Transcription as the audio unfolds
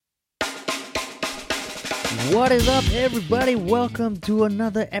What is up, everybody? Welcome to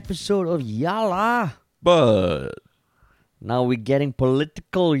another episode of Yala. But Now we're getting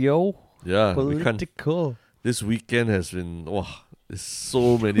political, yo. yeah, Political. this weekend has been there's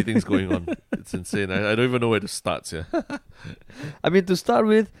so many things going on. It's insane. I don't even know where to start. Yeah. I mean, to start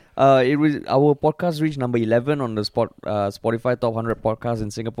with, it was our podcast reached number 11 on the Spotify Top 100 Podcasts in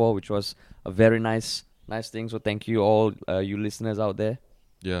Singapore, which was a very nice thing. So thank you all, you listeners out there.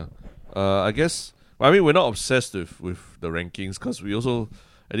 Yeah. I guess. I mean, we're not obsessed with the rankings because we also,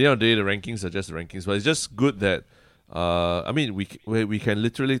 at the end of the day, the rankings are just the rankings. But it's just good that I mean, we can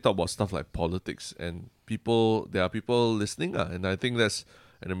literally talk about stuff like politics and there are people listening, and I think that's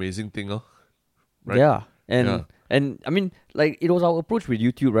an amazing thing, right? Yeah. And I mean, like, it was our approach with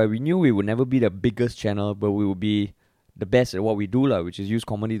YouTube, right? We knew we would never be the biggest channel, but we would be the best at what we do, which is use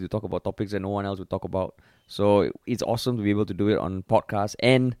comedy to talk about topics that no one else would talk about. So it's awesome to be able to do it on podcasts.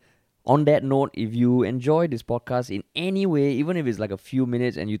 And on that note, if you enjoy this podcast in any way, even if it's like a few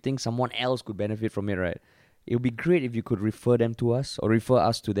minutes and you think someone else could benefit from it, right? It would be great if you could refer them to us or refer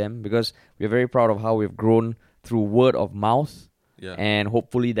us to them, because we're very proud of how we've grown through word of mouth. Yeah. And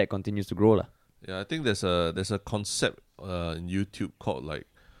hopefully that continues to grow. Yeah, I think there's a concept in YouTube called like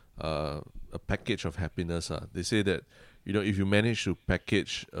a package of happiness. They say that, if you manage to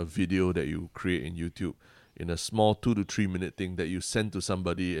package a video that you create in YouTube in a small 2 to 3 minute thing that you send to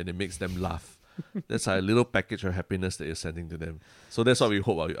somebody and it makes them laugh, that's a little package of happiness that you're sending to them. So that's what we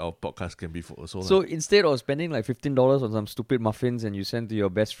hope our podcast can be for also. So instead of spending like $15 on some stupid muffins and you send to your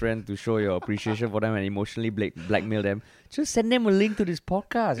best friend to show your appreciation for them and emotionally blackmail them, just send them a link to this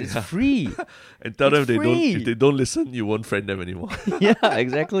podcast. It's free. And tell them free. if they don't listen, you won't friend them anymore. Yeah,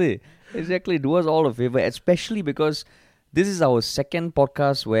 exactly. Do us all a favor, especially because this is our second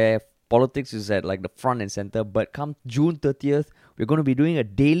podcast where politics is at like the front and center. But come June 30th, we're going to be doing a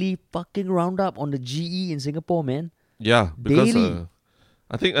daily fucking roundup on the GE in Singapore, man. Yeah, because Daily.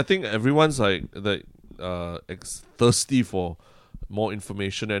 I think everyone's like thirsty for more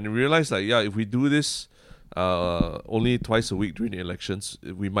information, and realize like, if we do this only twice a week during the elections,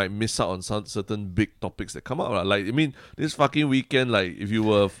 we might miss out on some certain big topics that come out. Like, I mean, this fucking weekend, like if you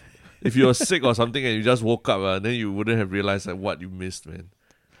were sick or something and you just woke up, then you wouldn't have realized like what you missed, man.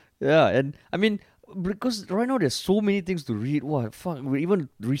 Yeah, and I mean, because right now there's so many things to read. What fuck? We're even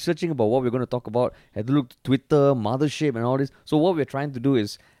researching about what we're going to talk about. Had to look to Twitter, Mothership, and all this. So what we're trying to do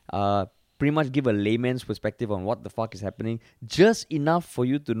is pretty much give a layman's perspective on what the fuck is happening. Just enough for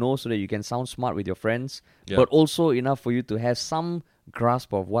you to know so that you can sound smart with your friends, but also enough for you to have some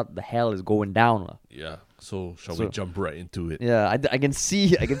grasp of what the hell is going down. Yeah. So shall we jump right into it? Yeah, I can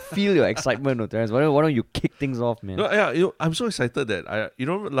feel your excitement, Terence. Why don't you kick things off, man? No, yeah, I'm so excited that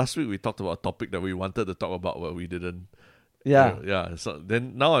last week we talked about a topic that we wanted to talk about, but we didn't. Yeah. Yeah. So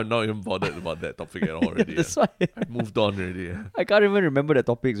then now I'm not even bothered about that topic at all already. That's why I moved on already. Yeah. I can't even remember the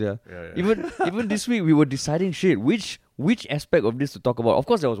topics. Yeah. Even this week we were deciding which aspect of this to talk about. Of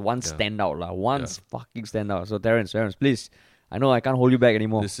course, there was one standout, fucking standout. So Terence, please. I know I can't hold you back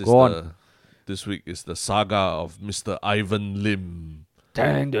anymore. Go on. This week is the saga of Mr. Ivan Lim.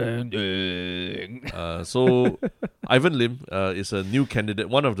 Dang, dang, dang. So Ivan Lim is a new candidate.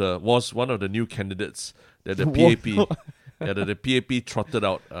 Was one of the new candidates that the PAP that the PAP trotted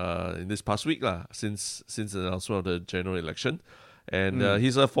out in this past week since the announcement of the general election. And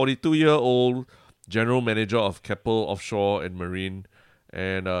he's a 42-year-old general manager of Keppel Offshore and Marine,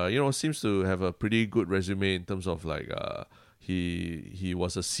 and seems to have a pretty good resume in terms of like he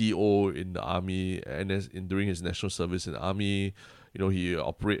was a CO in the army and during his national service in the army.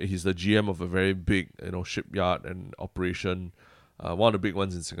 He's the GM of a very big shipyard and operation, one of the big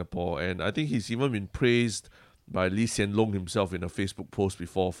ones in Singapore. And I think he's even been praised by Lee Hsien Loong himself in a Facebook post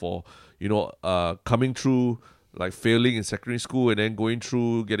before for coming through, like failing in secondary school and then going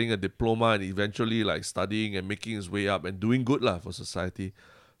through getting a diploma and eventually like studying and making his way up and doing good for society.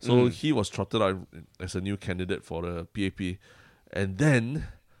 So he was trotted out as a new candidate for the PAP, and then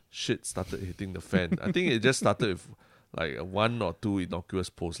shit started hitting the fan. I think it just started with like 1 or 2 innocuous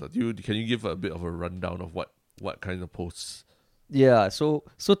posts. Can you give a bit of a rundown of what kind of posts? Yeah, so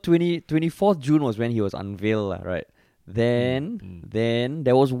 24th June was when he was unveiled, right? Then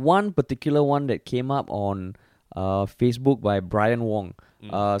there was one particular one that came up on Facebook by Brian Wong.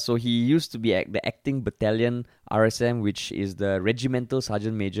 So he used to be the acting battalion RSM, which is the regimental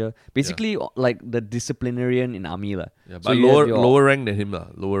sergeant major, basically like the disciplinarian in army lah. Yeah, but so lower rank than him lah.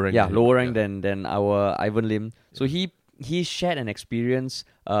 Lower rank than our Ivan Lim. So he shared an experience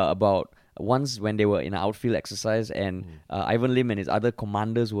about once when they were in an outfield exercise, and Ivan Lim and his other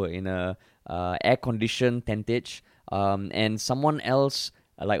commanders were in a air conditioned tentage, and someone else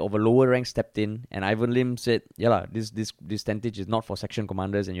like of a lower rank stepped in, and Ivan Lim said, "Yeah, lah, this tentage is not for section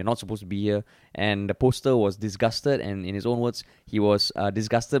commanders, and you're not supposed to be here." And the poster was disgusted, and in his own words, he was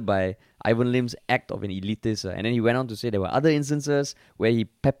disgusted by Ivan Lim's act of an elitist. And then he went on to say there were other instances where he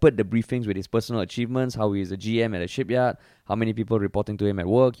peppered the briefings with his personal achievements, how he is a GM at a shipyard, how many people reporting to him at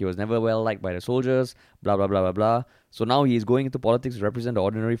work, he was never well liked by the soldiers, blah blah blah blah blah. So now he is going into politics to represent the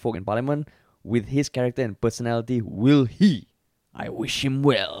ordinary folk in parliament. With his character and personality, will he? I wish him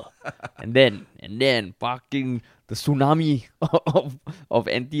well. and then, fucking the tsunami of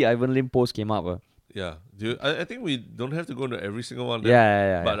anti Ivan Lim posts came up. Yeah, I think we don't have to go into every single one.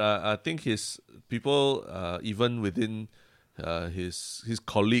 Yeah. But I think his people, even within his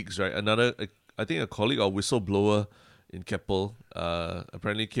colleagues, right? I think a colleague or whistleblower in Keppel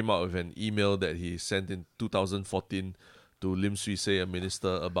apparently came out with an email that he sent in 2014 to Lim Swee Say, a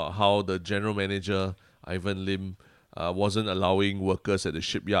minister, about how the general manager Ivan Lim wasn't allowing workers at the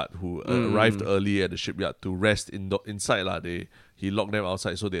shipyard who arrived early at the shipyard to rest inside lah. He locked them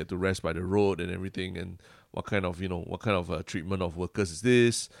outside, so they had to rest by the road and everything. And what kind of treatment of workers is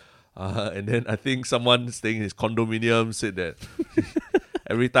this? And then I think someone staying in his condominium said that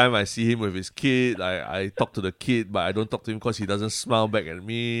every time I see him with his kid, I talk to the kid, but I don't talk to him because he doesn't smile back at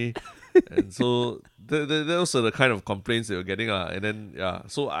me. And so those are the kind of complaints they were getting. And then,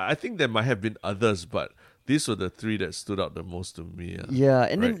 so I think there might have been others, but these were the three that stood out the most to me. Yeah,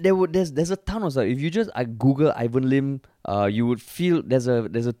 and right. Then there's a ton of stuff. If you just Google Ivan Lim, you would feel there's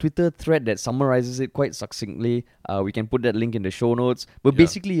a Twitter thread that summarizes it quite succinctly. We can put that link in the show notes. But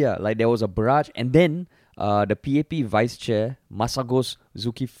basically, like there was a barrage, and then the PAP vice chair, Masagos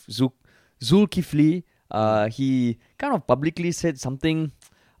Zulkifli, he kind of publicly said something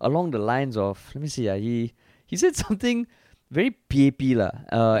along the lines of, let me see, he said something very PAP lah.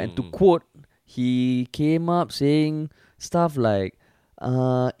 And to quote, he came up saying stuff like,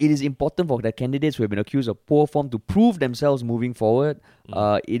 it is important for the candidates who have been accused of poor form to prove themselves moving forward.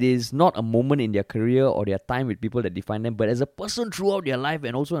 It is not a moment in their career or their time with people that define them, but as a person throughout their life,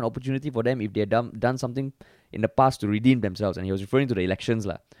 and also an opportunity for them if they have done something in the past to redeem themselves. And he was referring to the elections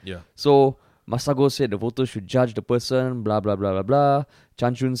lah. Yeah. So Masago said the voters should judge the person, blah blah blah blah blah.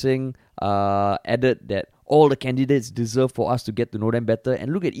 Chan Chun Sing added that all the candidates deserve for us to get to know them better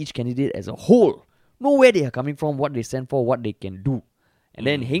and look at each candidate as a whole. Know where they are coming from, what they stand for, what they can do. And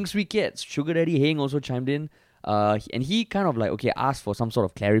then Heng Swee Kiat, Sugar Daddy Heng also chimed in. And he kind of asked for some sort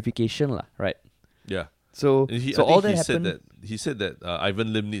of clarification lah, right? Yeah. So all that happened. He said that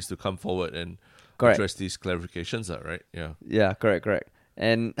Ivan Lim needs to come forward and address these clarifications, right? Yeah. Yeah, correct.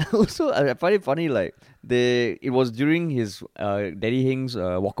 And also, I find it funny, it was during his Daddy Heng's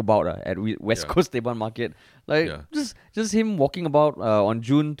walkabout at West Coast Teban Market. Just him walking about on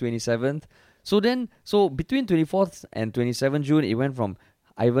June 27th. So between 24th and 27th June, it went from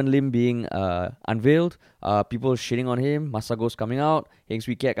Ivan Lim being unveiled, people shitting on him, Masagos coming out, Heng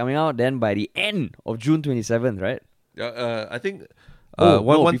Swee Kiat coming out. Then by the end of June 27th, right? Yeah, I think...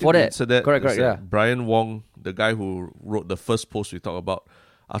 one before that. Correct, yeah. Brian Wong, the guy who wrote the first post we talked about,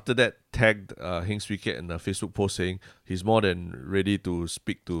 after that tagged Heng Swee Kiat in a Facebook post saying he's more than ready to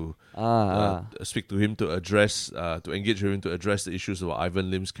speak to him to address, to engage with him to address the issues of Ivan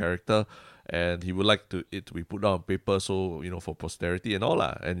Lim's character, and he would like it to be put down on paper, so for posterity and all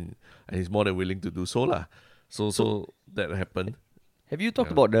lah, and he's more than willing to do so lah. So that happened. Have you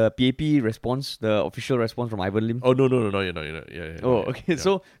talked about the PAP response, the official response from Ivan Lim? Oh, no, you're not. Yeah. Okay.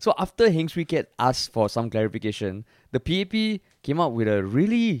 Yeah. So after Heng Swee Kiat asked for some clarification, the PAP came up with a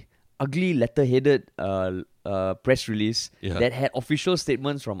really ugly letter-headed press release that had official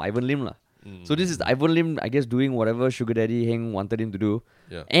statements from Ivan Lim lah. So this is Ivan Lim, I guess, doing whatever Sugar Daddy Heng wanted him to do.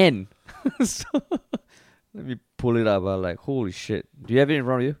 Yeah. And so let me pull it up. Holy shit. Do you have it in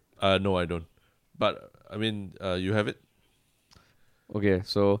front of you? No, I don't. But I mean, you have it. Okay,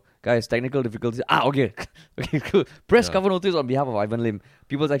 so guys, technical difficulties. Okay, cool. Press cover notice on behalf of Ivan Lim.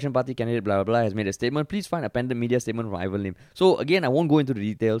 People's Action Party candidate blah blah blah has made a statement. Please find appended media statement from Ivan Lim. So again, I won't go into the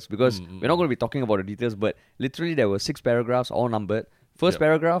details because we're not going to be talking about the details. But literally, there were 6 paragraphs, all numbered. First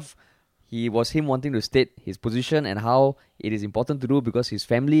paragraph, was him wanting to state his position and how it is important to do because his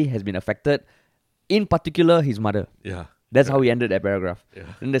family has been affected. In particular, his mother. Yeah. That's how he ended that paragraph. Yeah.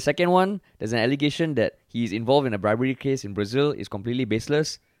 Then the second one, there's an allegation that he is involved in a bribery case in Brazil. Is completely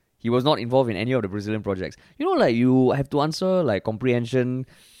baseless. He was not involved in any of the Brazilian projects. You have to answer comprehension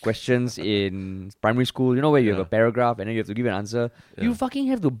questions in primary school. Where you have a paragraph and then you have to give an answer. Yeah. You fucking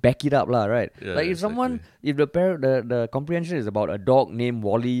have to back it up lah, right? Yeah, if the comprehension is about a dog named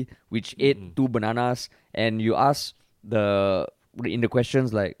Wally which ate 2 bananas, and you ask in the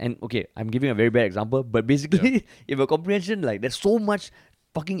questions I'm giving a very bad example, but basically if a comprehension there's so much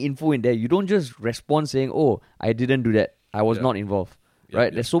fucking info in there. You don't just respond saying, "Oh, I didn't do that. I was not involved."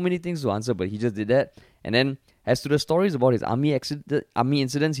 Right? There's so many things to answer, but he just did that. And then, as to the stories about his army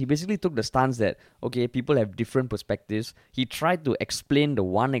incidents, he basically took the stance that, okay, people have different perspectives. He tried to explain the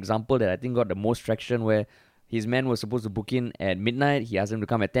one example that I think got the most traction, where his men were supposed to book in at midnight. He asked them to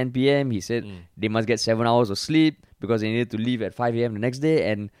come at 10 p.m. He said they must get 7 hours of sleep because they needed to leave at 5 a.m. the next day.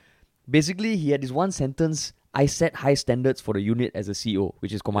 And basically, he had this one sentence: "I set high standards for the unit as a CO,"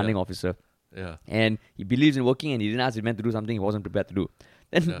 which is commanding officer. Yeah. And he believes in working, and he didn't ask his men to do something he wasn't prepared to do.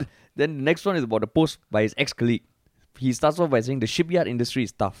 Then the next one is about a post by his ex-colleague. He starts off by saying the shipyard industry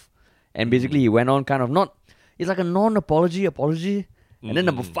is tough. And basically he went on kind of it's like a non-apology apology. And then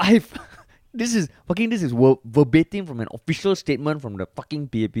number 5, this is verbatim from an official statement from the fucking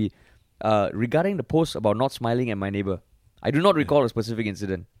PAP regarding the post about not smiling at my neighbor. I do not recall a specific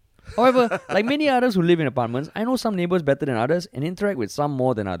incident. However, like many others who live in apartments, I know some neighbors better than others and interact with some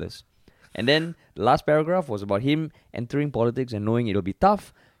more than others. And then the last paragraph was about him entering politics and knowing it'll be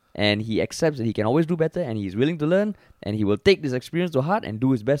tough, and he accepts that he can always do better, and he's willing to learn, and he will take this experience to heart and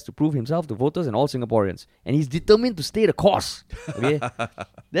do his best to prove himself to voters and all Singaporeans. And he's determined to stay the course. Okay,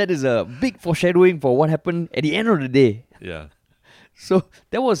 that is a big foreshadowing for what happened at the end of the day. Yeah. So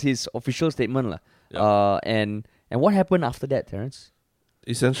that was his official statement, lah. Yeah. And what happened after that, Terence?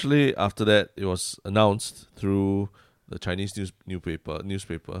 Essentially, after that, it was announced through the Chinese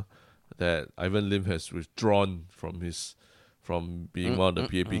newspaper that Ivan Lim has withdrawn from being one of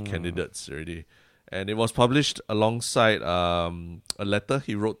the PAP candidates already. And it was published alongside a letter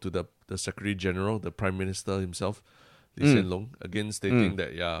he wrote to the Secretary General, the Prime Minister himself, Lee Hsien Loong, again stating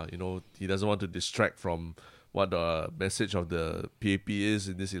that, he doesn't want to distract from what the message of the PAP is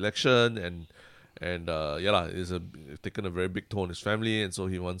in this election, and it's taken a very big toll on his family, and so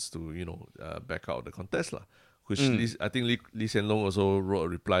he wants to, back out of the contest, lah. Which I think Lee Hsien Loong also wrote a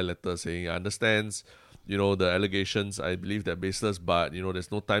reply letter saying, "I understands, the allegations. I believe they're baseless, but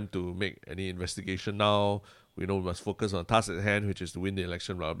there's no time to make any investigation now. We must focus on the task at hand, which is to win the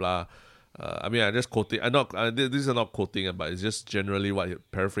election." Blah blah. I'm just quoting. These are not quoting, but it's just generally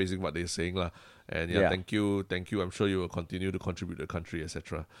paraphrasing what they're saying, lah. And thank you. I'm sure you will continue to contribute to the country,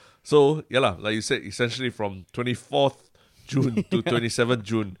 etc. So like you said, essentially from 24th June to 27th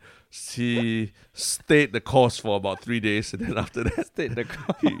June, he stayed the course for about 3 days, and then after that,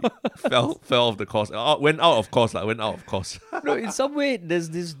 he fell off the course. Went out of course. No, in some way, there's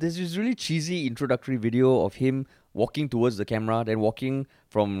this really cheesy introductory video of him walking towards the camera, then walking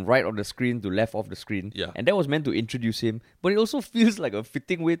from right of the screen to left of the screen. Yeah. And that was meant to introduce him, but it also feels like a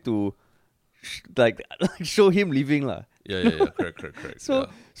fitting way to show him leaving, lah. Yeah. Correct. So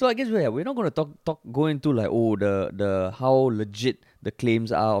I guess we're not going to go into like the how legit the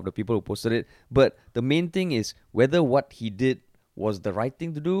claims are of the people who posted it, but the main thing is whether what he did was the right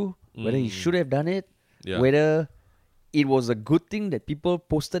thing to do, whether he should have done it, whether it was a good thing that people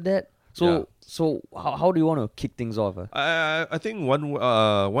posted that. So how do you want to kick things off? I think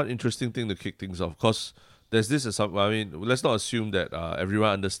one interesting thing to kick things off, because there's this. Let's not assume that everyone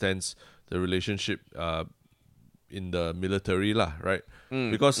understands the relationship in the military, lah, right?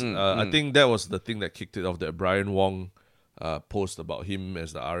 Because I think that was the thing that kicked it off. That Brian Wong post about him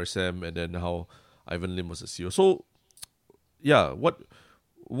as the RSM, and then how Ivan Lim was the CEO. So,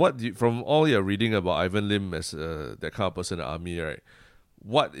 from all you're reading about Ivan Lim as that kind of person in the army, right?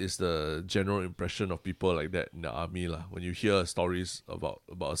 What is the general impression of people like that in the army, lah? When you hear stories about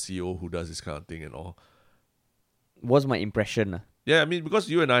a CEO who does this kind of thing and all. What's my impression? Yeah, because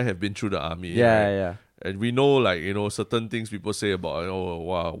you and I have been through the army. Yeah, right? yeah. And we know, certain things people say about,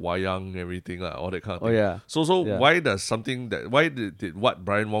 wayang, everything, all that kind of thing. Oh, yeah. So why did what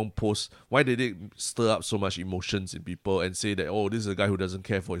Brian Wong post, why did it stir up so much emotions in people and say that, this is a guy who doesn't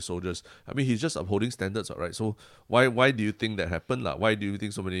care for his soldiers? He's just upholding standards, right? So why do you think that happened? Why do you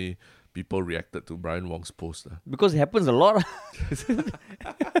think so many people reacted to Brian Wong's post? Because it happens a lot.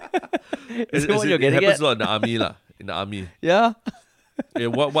 It happens a lot in the army, lah. In the army. Yeah. Yeah,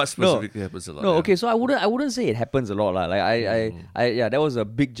 what specifically happens a lot? No, okay, so I wouldn't say it happens a lot, lah. That was a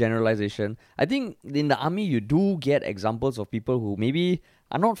big generalization. I think in the army you do get examples of people who maybe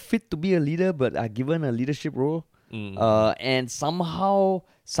are not fit to be a leader but are given a leadership role. And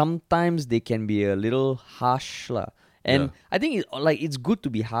sometimes they can be a little harsh, lah. And I think it's good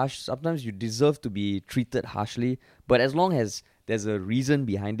to be harsh. Sometimes you deserve to be treated harshly, but as long as there's a reason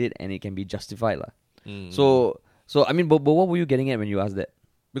behind it and it can be justified, lah. So but what were you getting at when you asked that?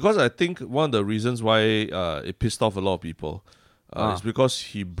 Because I think one of the reasons why it pissed off a lot of people is because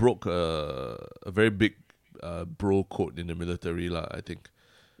he broke a very big bro code in the military, lah, I think.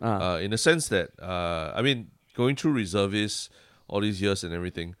 In the sense that, going through reservists, all these years and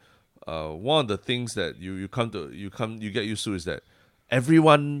everything, one of the things that you get used to is that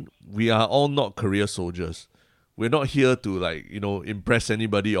we are all not career soldiers. We're not here to like, impress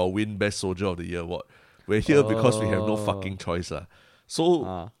anybody or win best soldier of the year award. We're here because we have no fucking choice.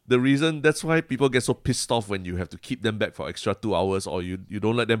 So the reason, that's why people get so pissed off when you have to keep them back for extra 2 hours, or you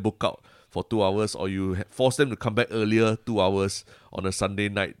don't let them book out for 2 hours, or you force them to come back earlier 2 hours on a Sunday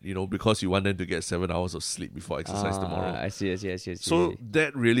night, because you want them to get 7 hours of sleep before exercise tomorrow. I see. So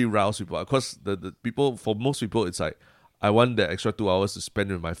that really riles people, because the people, for most people, it's like, I want that extra 2 hours to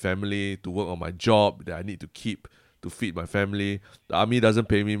spend with my family, to work on my job that I need to keep to feed my family. The army doesn't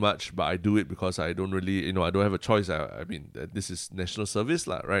pay me much, but I do it because I don't really, I don't have a choice. I mean, this is national service,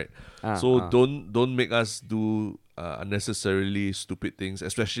 right? So don't make us do unnecessarily stupid things,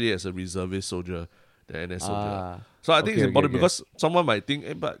 especially as a reservist soldier, the NS soldier. So I think it's important because someone might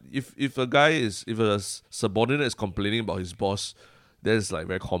think, but if a subordinate is complaining about his boss, that's like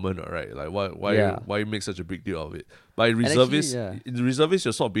very common, right? Like why make such a big deal of it? But in reservists,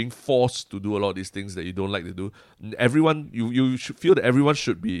 you're sort of being forced to do a lot of these things that you don't like to do. Everyone, you should feel that everyone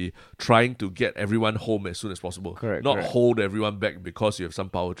should be trying to get everyone home as soon as possible. Correct. Hold everyone back because you have some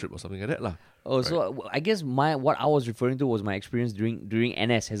power trip or something like that, right? So I guess what I was referring to was my experience during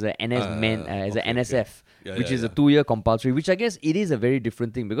NS as an NSF. Which is a 2-year compulsory, which I guess it is a very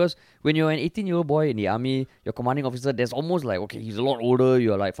different thing, because when you're an 18-year-old boy in the army, your commanding officer, there's almost like, okay, he's a lot older,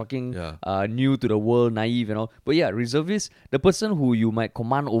 you're like fucking new to the world, naive and all. But reservist, the person who you might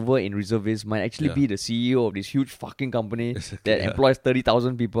command over in reservist might actually be the CEO of this huge fucking company that employs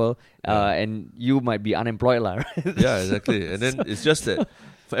 30,000 people, and you might be unemployed, right? Yeah, exactly. And then it's just that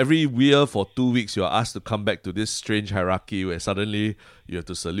for every year for 2 weeks, you are asked to come back to this strange hierarchy where suddenly you have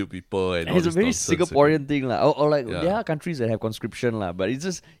to salute people, and it's a very Singaporean thing, or like there are countries that have conscription, but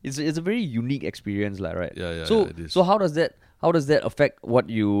it's a very unique experience, right? So how does that affect what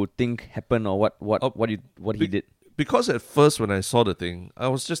you think happened, or what he did? Because at first when I saw the thing, I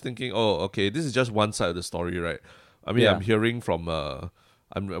was just thinking, oh, okay, this is just one side of the story, right? I mean, I'm hearing from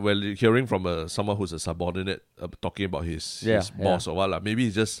someone who's a subordinate talking about his boss or what. Maybe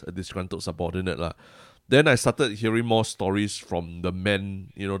he's just a disgruntled subordinate. Then I started hearing more stories from the men,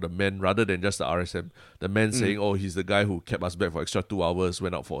 rather than just the RSM. The men saying, oh, he's the guy who kept us back for extra 2 hours,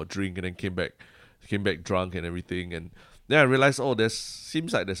 went out for a drink, and then came back drunk and everything. And then I realized,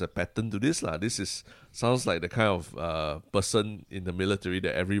 seems like there's a pattern to this. This sounds like the kind of person in the military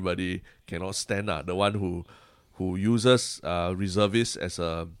that everybody cannot stand. The one who uses reservists as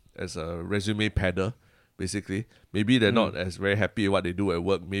a resume padder, basically. Maybe they're not as very happy what they do at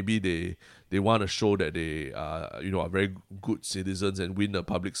work. Maybe they want to show that they are very good citizens and win a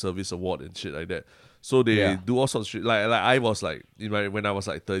public service award and shit like that. So they do all sorts of shit. Like I was like, when I was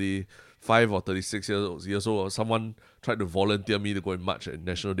like 35 or 36 years old, someone tried to volunteer me to go and march at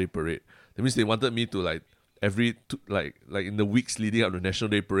National Day Parade. That means they wanted me to like like in the weeks leading up to National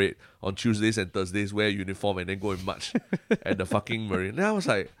Day Parade on Tuesdays and Thursdays, wear a uniform and then go and march at the fucking Marine. And I was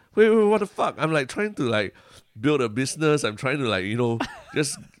like, wait, what the fuck? I'm like trying to like build a business. I'm trying to like,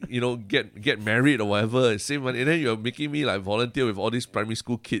 just, get married or whatever and save money. And then you're making me like volunteer with all these primary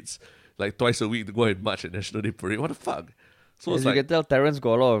school kids like twice a week to go and march at National Day Parade. What the fuck? So you can tell Terrence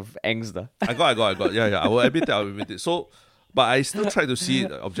got a lot of angst. I got. Yeah. I will admit it. So, but I still try to see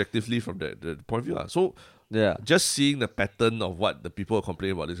it objectively from the point of view. So, just seeing the pattern of what the people are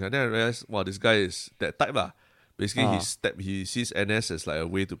complaining about this guy, then I realized, wow, this guy is that type. Basically, he sees NS as like a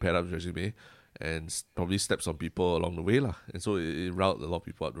way to pad up his resume and probably steps on people along the way. And so it routed a lot of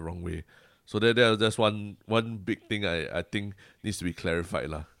people up the wrong way. So that's one big thing I think needs to be clarified.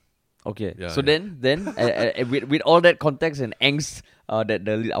 Okay, so then with all that context and angst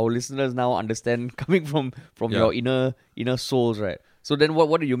that our listeners now understand coming from your inner souls, right? So then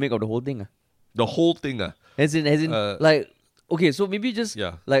what do you make of the whole thing? The whole thing, as in like, okay, so maybe just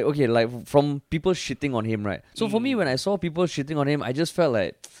like from people shitting on him, right? So for me, when I saw people shitting on him, I just felt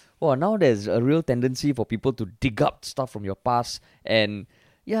like, oh, now there's a real tendency for people to dig up stuff from your past, and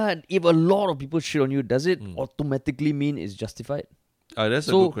if a lot of people shit on you, does it automatically mean it's justified? That's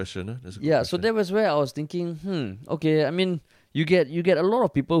a good question. So that was where I was thinking, okay, I mean, you get a lot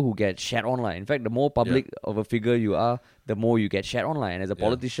of people who get shat online. In fact, the more public of a figure you are, the more you get shat online. As a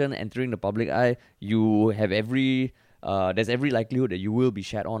politician entering the public eye, you have there's every likelihood that you will be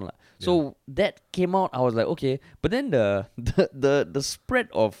shat on. So that came out, I was like, okay. But then the spread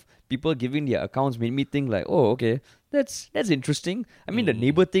of people giving their accounts made me think like, oh, okay, that's interesting. I mean, the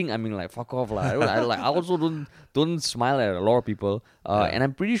neighbor thing, I mean, like, fuck off. I also don't smile at a lot of people. And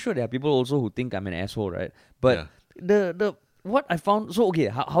I'm pretty sure there are people also who think I'm an asshole, right? But the what I found, so okay,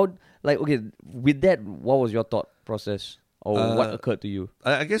 how like, okay, with that, what was your thought process? or what occurred to you?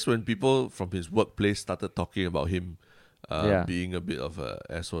 I guess when people from his workplace started talking about him Yeah. being a bit of an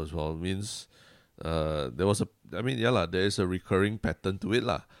asshole as well, means there was there is a recurring pattern to it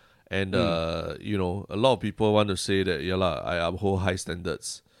lah. And you know, a lot of people want to say that I uphold high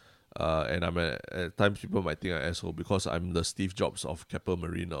standards. And at times people might think I'm an asshole because I'm the Steve Jobs of Keppel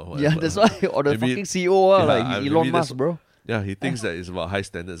Marine or whatever. Yeah, that's why. Or the fucking CEO, like Elon Musk, bro. Yeah, he thinks that it's about high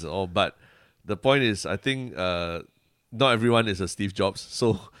standards and all. But the point is, I think not everyone is a Steve Jobs.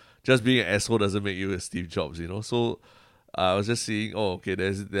 So just being an asshole doesn't make you a Steve Jobs, you know. So I was just seeing,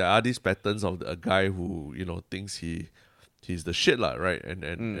 there are these patterns of a guy who, you know, thinks he's the shit lah, right?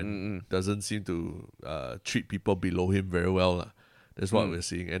 And doesn't seem to treat people below him very well lah. That's what we're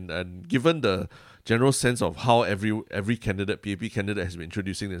seeing. And given the general sense of how every candidate, PAP candidate, has been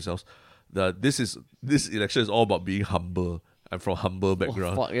introducing themselves, this election is all about being humble. I'm from humble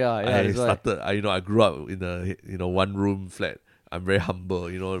background. Oh, fuck, yeah, I grew up in a one room flat. I'm very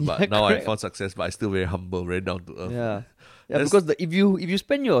humble, you know, but now correct. I found success, but I still very humble, very down to earth. Yeah. Yeah, because if you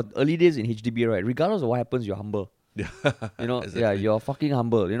spend your early days in HDB, right, regardless of what happens, you're humble. Yeah. You know, exactly. yeah, you're fucking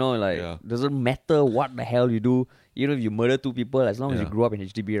humble. You know, doesn't matter what the hell you do. Even if you murder 2 people, as long as you grew up in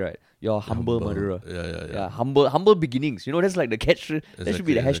HDB, right, you're a humble murderer. Yeah. Humble beginnings. You know, that's like the catch. That should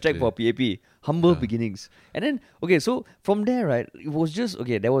be the hashtag for PAP. Humble beginnings. And then, okay, so from there, right, it was just,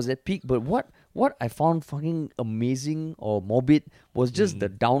 there was that peak. But what I found fucking amazing or morbid was just the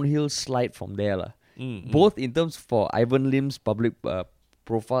downhill slide from there, lah. Both in terms for Ivan Lim's public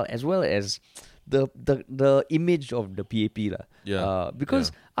profile as well as the image of the PAP, lah. Yeah.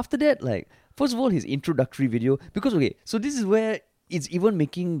 Because after that, like, first of all, his introductory video, because so this is where it's even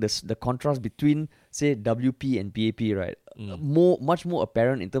making the contrast between, say, WP and PAP, right? Much more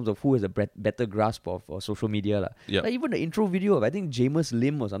apparent in terms of who has a better grasp of social media, lah. Yep. Like even the intro video of, I think, Jameis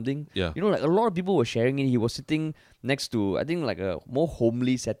Lim or something. Yeah. You know, like a lot of people were sharing it. He was sitting next to, I think, like a more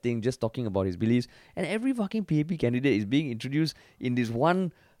homely setting, just talking about his beliefs. And every fucking PAP candidate is being introduced in this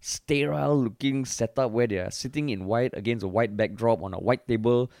one sterile looking setup where they are sitting in white against a white backdrop on a white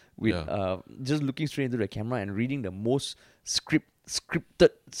table with just looking straight into the camera and reading the most scripted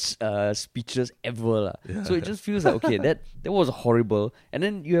speeches ever. So it just feels like, that was horrible. And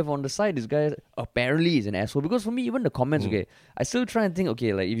then you have on the side this guy apparently is an asshole, because for me, even the comments, I still try and think, like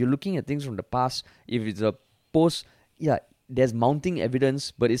if you're looking at things from the past, if it's a post, there's mounting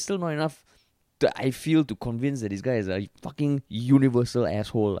evidence, but it's still not enough I feel to convince that this guy is a fucking universal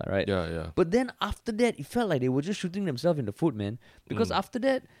asshole, right? Yeah. But then after that, it felt like they were just shooting themselves in the foot, man. Because after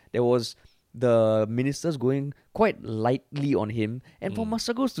that, there was the ministers going quite lightly on him. And for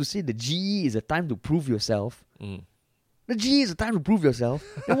Masagos to say the GE is a time to prove yourself. The GE is a time to prove yourself.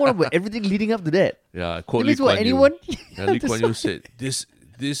 Then what about everything leading up to that? Yeah, I quote Lee Kuan Yew. Lee Kuan Yew said, this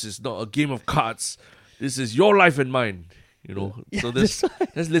is not a game of cards. This is your life and mine. You know, so that's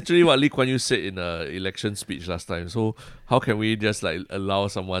literally what Lee Kuan Yew said in an election speech last time. So how can we just like allow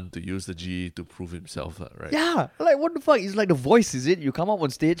someone to use the GE to prove himself, right? Yeah, like what the fuck? It's like The Voice, is it? You come up on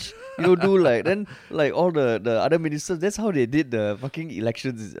stage, do like, then like all the other ministers, that's how they did the fucking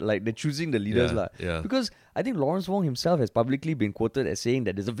elections, like they're choosing the leaders. Yeah. Because I think Lawrence Wong himself has publicly been quoted as saying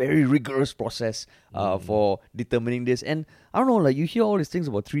that there's a very rigorous process for determining this. And I don't know, like you hear all these things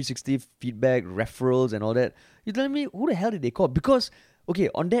about 360 feedback, referrals and all that. You're telling me, who the hell did they call? Because,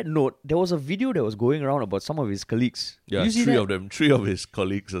 on that note, there was a video that was going around about some of his colleagues. Yeah, three of his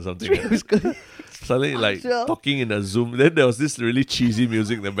colleagues or something. 3 of his colleagues. Suddenly, like, talking in a Zoom. Then there was this really cheesy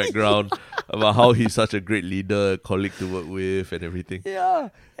music in the background about how he's such a great leader, colleague to work with and everything. Yeah.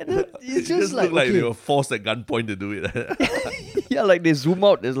 And then it's just like, looked like they were forced at gunpoint to do it. Yeah, like they zoom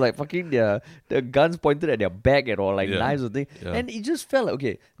out, there's like fucking their guns pointed at their back and all, like knives or thing. Yeah. And it just felt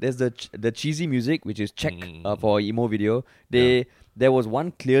like, there's the cheesy music, which is check for emo video. There was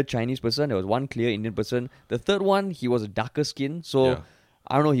one clear Chinese person, there was one clear Indian person. The third one, he was a darker skin, so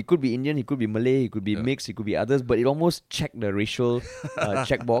I don't know, he could be Indian, he could be Malay, he could be mixed, he could be others, but it almost checked the racial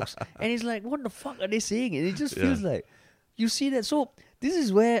checkbox. And it's like, what the fuck are they saying? And it just feels like, you see that. So this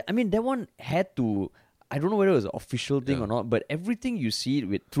is where, that one had to, I don't know whether it was an official thing or not, but everything you see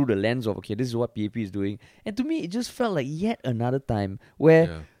it through the lens of, this is what PAP is doing. And to me, it just felt like yet another time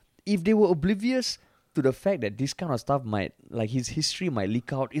where if they were oblivious to the fact that this kind of stuff might, like his history might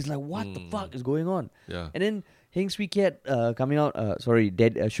leak out, it's like, what the fuck is going on? Yeah. And then Heng Swee Kiat coming out,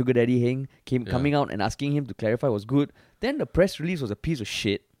 Sugar Daddy Heng coming out and asking him to clarify was good. Then the press release was a piece of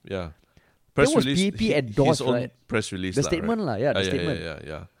shit. Yeah. Press release, PAP endorsed, his own right? press release. The statement, right? the statement.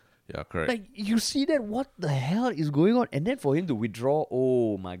 Yeah, correct. Like, you see that, what the hell is going on? And then for him to withdraw,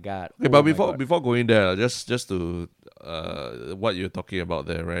 oh my God. Okay, but before going there, just to what you're talking about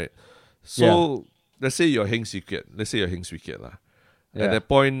there, right? So let's say you're Heng Swee Keat. Let's say you're Heng Swee Keat lah. Yeah. At that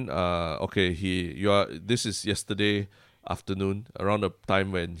point, this is yesterday afternoon, around the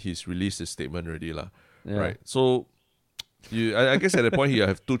time when he's released his statement already lah. Yeah. Right. So I guess at that point you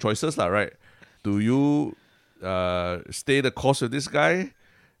have two choices lah, right? Do you stay the course with this guy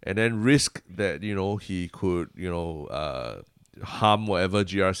and then risk that, he could, harm whatever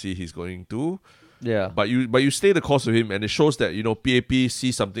GRC he's going to? Yeah. But you stay the course with him, and it shows that, PAP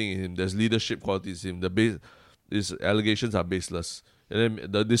sees something in him. There's leadership qualities in him. These allegations are baseless. And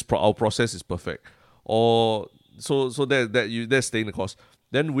then our process is perfect. Or so that's staying the course.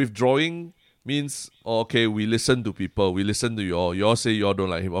 Then withdrawing means, okay, we listen to people, we listen to y'all. Y'all say y'all don't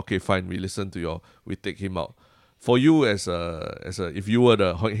like him. Okay, fine, we listen to y'all. We take him out. For you, as a if you were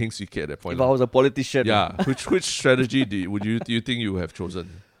the Heng Swee Keat at that point, If I was a politician, which strategy do you think you would have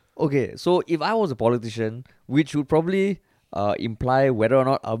chosen? Okay, so if I was a politician, which would probably imply whether or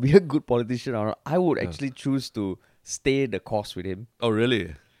not I'll be a good politician or not, I would actually choose to stay the course with him. Oh,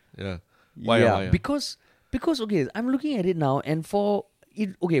 really? Yeah. Why? Because okay, I'm looking at it now, and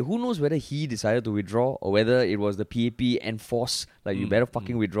who knows whether he decided to withdraw or whether it was the PAP enforced, like, you better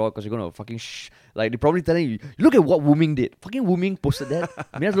fucking withdraw because you're gonna fucking like, they're probably telling you, look at what Wu Ming did. Fucking Wu Ming posted that.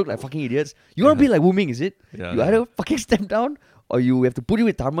 Made us look like fucking idiots. You wanna be like Wu Ming, is it? Yeah. You either fucking step down or you have to put it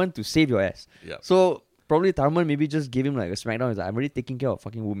with Tharman to save your ass. Yeah. So probably Tharman maybe just gave him like a smackdown. He's like, I'm already taking care of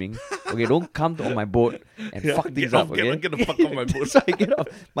fucking Wu Ming. Okay, don't come on my boat and fuck things up. Okay, get the fuck off my boat. So I get off.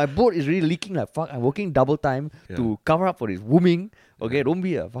 My boat is really leaking like fuck. I'm working double time to cover up for this Wu Ming. Okay, don't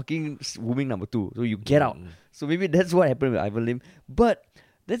be a fucking Wu Ming number 2. So you get out. So maybe that's what happened with Ivan Lim. But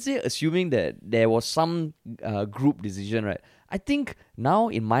let's say, assuming that there was some group decision, right? I think now,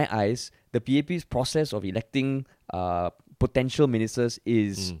 in my eyes, the PAP's process of electing potential ministers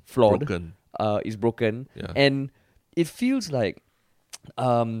is flawed. Broken. Is broken. Yeah. And it feels like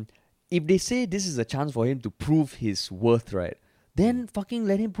if they say this is a chance for him to prove his worth, right? Then fucking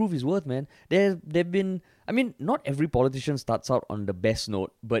let him prove his worth, man. There've been, I mean, not every politician starts out on the best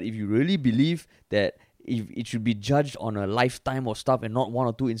note, but if you really believe that if it should be judged on a lifetime of stuff and not one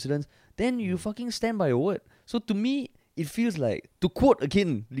or two incidents, then you fucking stand by your word. So to me, it feels like, to quote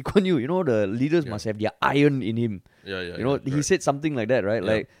again Lee Kuan Yew, the leaders must have their iron in him. He said something like that, right?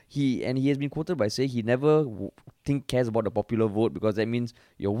 Yeah. Like he has been quoted by saying he never cares about the popular vote because that means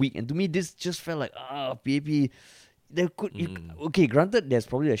you're weak. And to me, this just felt like, PAP. There could okay, granted, there's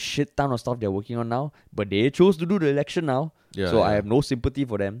probably a shit ton of stuff they're working on now, but they chose to do the election now. So I have no sympathy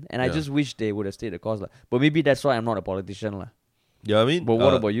for them, and I just wish they would have stayed the course. But maybe that's why I'm not a politician. Yeah, I mean, but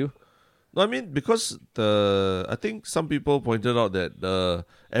what about you? No, I mean, because I think some people pointed out that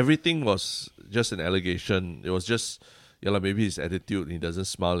everything was just an allegation. It was just, maybe his attitude, he doesn't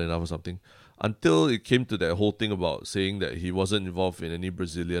smile enough or something. Until it came to that whole thing about saying that he wasn't involved in any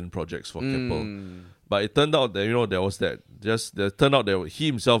Brazilian projects for Keppel. But it turned out that, there was that, turned out that he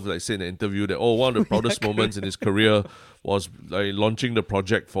himself said in an interview that, one of the proudest moments in his career was launching the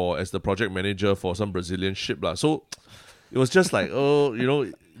project as the project manager for some Brazilian ship. So it was just like,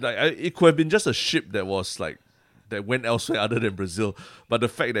 it could have been just a ship that was that went elsewhere other than Brazil. But the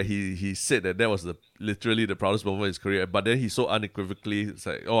fact that he said that was literally the proudest moment in his career, but then he so unequivocally, it's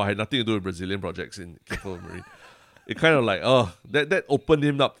like, I had nothing to do with Brazilian projects in Keppel Marine. It kind of that opened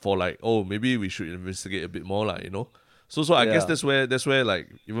him up for maybe we should investigate a bit more, So I guess that's where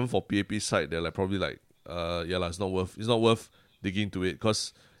even for PAP's side, they're probably it's not worth digging into it,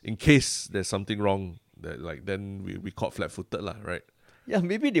 because in case there's something wrong, that then we caught flat-footed, right? Yeah,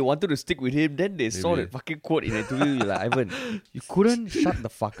 maybe they wanted to stick with him. Then they saw that fucking quote in an interview. You're like, Ivan, you couldn't shut the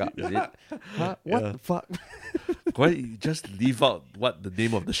fuck up, is it? Huh? What the fuck? Why you just leave out what the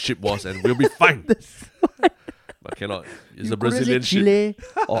name of the ship was and we'll be fine? But cannot. It's a Brazilian ship. Chile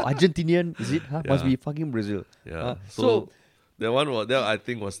or Argentinian, is it? Huh? Must be fucking Brazil. Yeah. So that I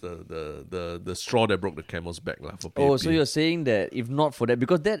think was the straw that broke the camel's back for PAP. Oh, so you're saying that if not for that,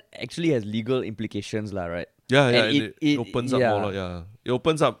 because that actually has legal implications, right? Yeah, and it opens up more. It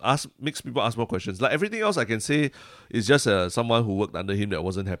opens up, makes people ask more questions. Everything else I can say is just someone who worked under him that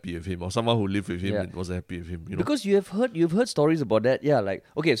wasn't happy with him, or someone who lived with him and wasn't happy with him. Because you've heard stories about that. Yeah,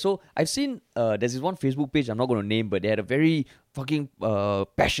 okay, so I've seen there's this one Facebook page I'm not going to name, but they had a very fucking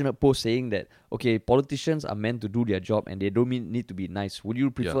passionate post saying that, okay, politicians are meant to do their job and they don't need to be nice. Would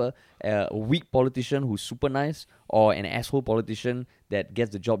you prefer a weak politician who's super nice, or an asshole politician that gets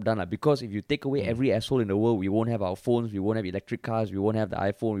the job done? Because if you take away every asshole in the world, we won't have our phones, we won't have electric cars, we won't have the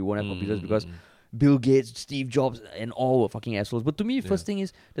iPhone, we won't have computers, because Bill Gates, Steve Jobs, and all were fucking assholes. But to me, first thing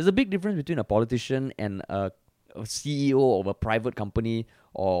is, there's a big difference between a politician and a CEO of a private company,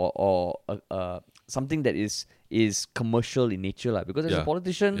 or something that is commercial in nature, because as a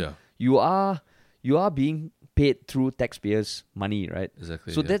politician, you are you are being paid through taxpayers' money, right?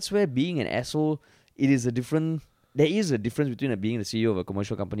 Exactly. So that's where being an asshole, there is a difference between being the CEO of a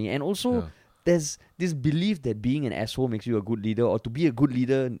commercial company, and also there's this belief that being an asshole makes you a good leader, or to be a good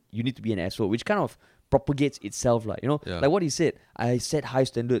leader, you need to be an asshole, which kind of propagates itself, like, like what he said, I set high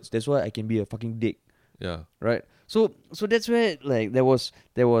standards, that's why I can be a fucking dick. Yeah. Right. So that's where, like, there was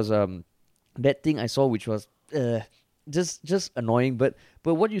that thing I saw which was just annoying. But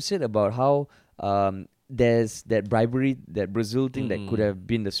what you said about how there's that bribery, that Brazil thing that could have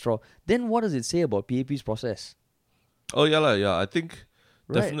been the straw. Then what does it say about PAP's process? Oh yeah. I think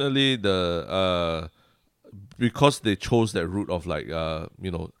definitely because they chose that route of like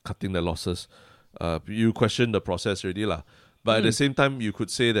cutting their losses. You question the process already lah. But at the same time, you could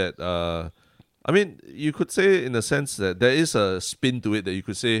say that. You could say in a sense that there is a spin to it, that you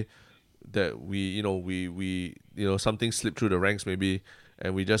could say that we something slipped through the ranks maybe,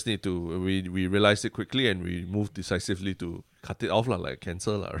 and we just need to we realized it quickly and we moved decisively to cut it off lah, like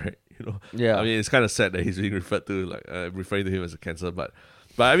cancer lah, right? Yeah. I mean, it's kind of sad that he's being referred to like referring to him as a cancer, but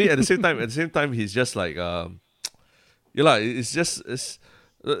I mean at the same time he's just like it's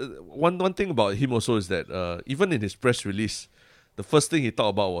one thing about him also is that even in his press release, the first thing he talked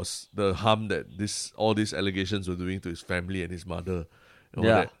about was the harm that all these allegations were doing to his family and his mother. And all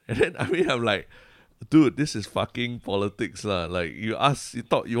that. And then I'm like, dude, this is fucking politics lah. Like you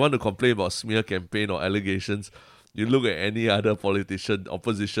want to complain about smear campaign or allegations, you look at any other politician,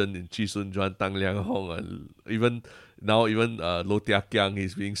 opposition in Chee Soon Juan, Tang Liang Hong, even Low Tia Kiang,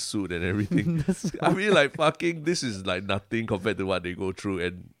 he's being sued and everything. I mean, like, fucking, this is like nothing compared to what they go through,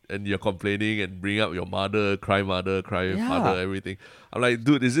 and you're complaining and bring up your cry father, everything. I'm like,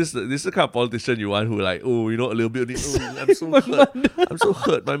 dude, is this the kind of politician you want who like, a little bit only, I'm so hurt. I'm so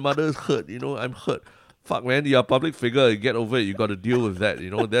hurt. My mother's hurt. I'm hurt. Fuck, man, you're a public figure. You get over it. You got to deal with that.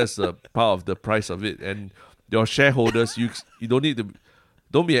 That's a part of the price of it. And your shareholders, you don't need to.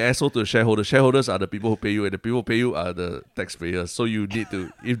 Don't be an asshole to the shareholders. Shareholders are the people who pay you, and the people who pay you are the taxpayers. So you need to,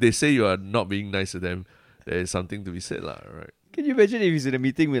 if they say you are not being nice to them, there is something to be said, lah, right? Can you imagine if he's in a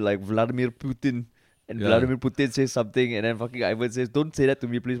meeting with like Vladimir Putin, and Vladimir Putin says something, and then fucking Ivan says, "Don't say that to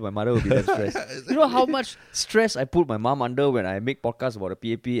me, please. My mother will be that stressed." Exactly. You know how much stress I put my mom under when I make podcasts about a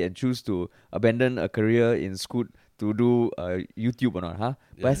PAP and choose to abandon a career in Scoot to do YouTube or not, huh?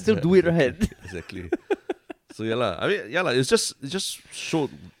 But I still do it, right? Exactly. So it's just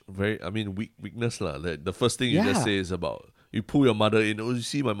showed weakness lah. Like the first thing you just say is about you pull your mother in. Oh, you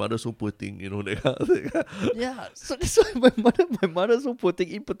see my mother so poor thing, that kind of thing. Yeah, so that's why my mother so poor thing.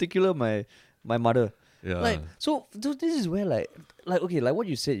 In particular, my mother. Yeah. Like so this is where like okay, like what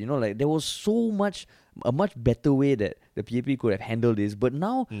you said, like there was a much better way that the PAP could have handled this. But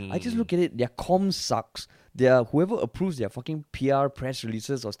now I just look at it, their comms sucks. Whoever approves their fucking PR press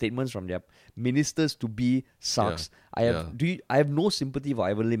releases or statements from their ministers to be sucks. Yeah. I have no sympathy for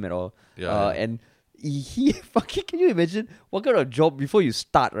Ivan Lim at all. Yeah. And he fucking, can you imagine what kind of job before you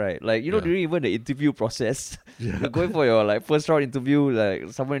start, right? Like, during even the interview process, you're going for your like first round interview,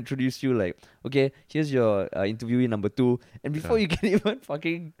 like someone introduced you like, okay, here's your interviewee number 2, and before you can even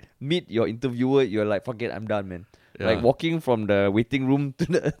fucking meet your interviewer, you're like, fuck it, I'm done, man. Yeah. Like walking from the waiting room to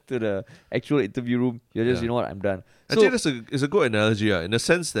the actual interview room, you're just, you know what, I'm done. I think it's a good analogy, in the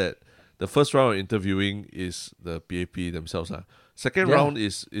sense that the first round of interviewing is the PAP themselves. Second round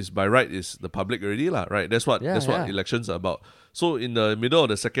is by right is the public already, right? That's what elections are about. So in the middle of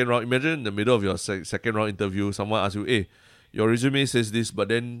the second round, imagine in the middle of your second round interview, someone asks you, hey, your resume says this, but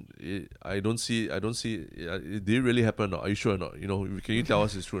then I don't see. Did it really happen or not? Are you sure or not? Can you tell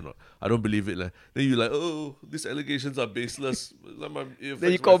us it's true or not? I don't believe it. Then you're like, oh, these allegations are baseless. Then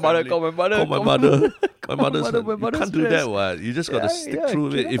you call my mother. My mother's. You can't do that. What? You just got to stick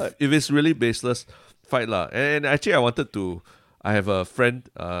through it. If it's really baseless, fight lah. And actually, I have a friend.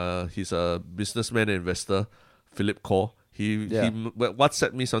 He's a businessman and investor, Philip Kaur. He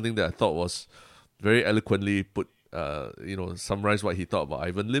WhatsApped me something that I thought was very eloquently put. Summarize what he thought about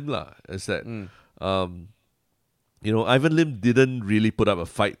Ivan Lim lah. Is that Ivan Lim didn't really put up a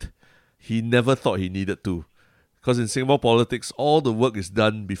fight. He never thought he needed to, because in Singapore politics, all the work is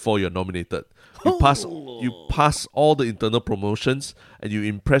done before you're nominated. You pass all the internal promotions, and you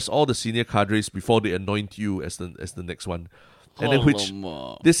impress all the senior cadres before they anoint you as the next one. And then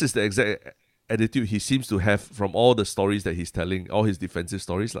this is the exact attitude he seems to have from all the stories that he's telling, all his defensive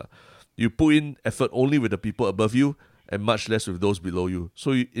stories lah. You put in effort only with the people above you and much less with those below you.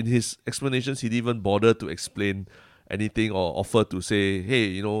 So in his explanations, he didn't even bother to explain anything or offer to say,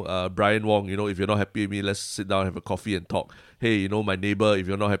 hey, Brian Wong, if you're not happy with me, let's sit down and have a coffee and talk. Hey, my neighbor, if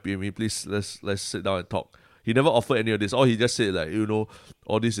you're not happy with me, please let's sit down and talk. He never offered any of this. Or he just said like,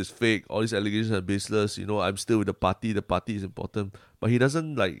 all this is fake, all these allegations are baseless, I'm still with the party is important. But he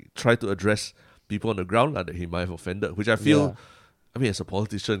doesn't try to address people on the ground that he might have offended, which I feel, as a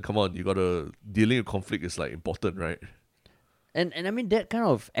politician, come on, dealing with conflict is important, right? And I mean, that kind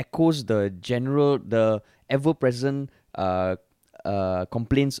of echoes the ever-present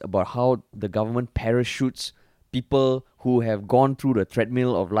complaints about how the government parachutes people who have gone through the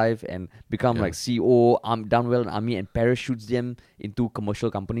treadmill of life and become CEO, done well in the army, and parachutes them into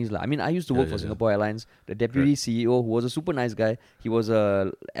commercial companies. I mean, I used to work for Singapore Airlines. The deputy CEO, who was a super nice guy, he was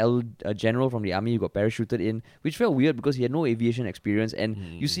a general from the army who got parachuted in, which felt weird because he had no aviation experience. And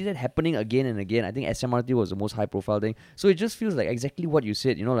you see that happening again and again. I think SMRT was the most high-profile thing. So it just feels like exactly what you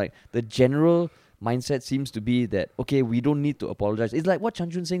said. The general mindset seems to be that, okay, we don't need to apologize. It's like what Chan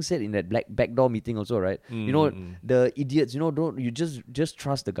Chun Sing said in that backdoor meeting also, right? The idiots, don't you just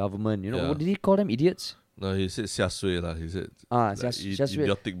trust the government. What did he call them? Idiots? No, he said 下水 lah. He said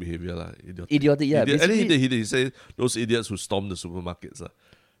idiotic behavior lah. Idiotic, yeah. And he said those idiots who stormed the supermarkets lah.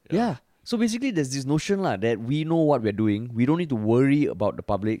 Yeah. So basically, there's this notion that we know what we're doing. We don't need to worry about the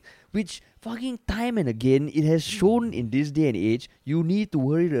public, which fucking time and again, it has shown in this day and age, you need to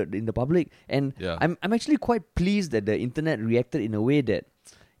worry in the public. And I'm actually quite pleased that the internet reacted in a way that,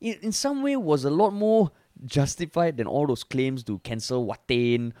 in some way, was a lot more justified than all those claims to cancel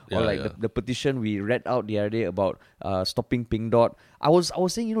Watain or the petition we read out the other day about stopping Pink Dot. I was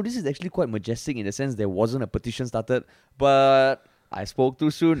saying, this is actually quite majestic in the sense there wasn't a petition started, but I spoke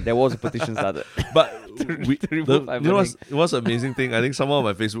too soon. There was a petition started. But it was an amazing thing. I think someone on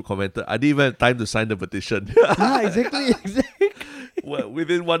my Facebook commented, I didn't even have time to sign the petition. Yeah, exactly. Well,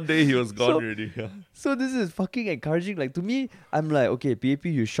 within one day, he was gone already. So this is fucking encouraging. To me, I'm like, okay, PAP,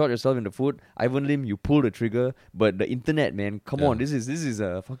 you shot yourself in the foot. Ivan Lim, you pulled the trigger. But the internet, man, come on, this is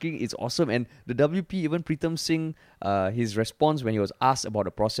a fucking, it's awesome. And the WP, even Pritam Singh, his response when he was asked about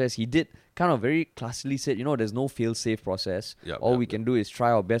the process, he did kind of very classically said, there's no fail-safe process. All we can do is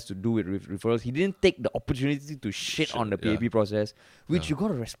try our best to do it with referrals. He didn't take the opportunity to shit on the PAP process, which you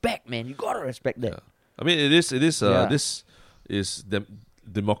gotta respect, man. You gotta respect that. I mean, it is. This is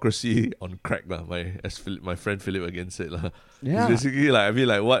democracy on crack, lah. My friend Philip again said, lah. Yeah. It's basically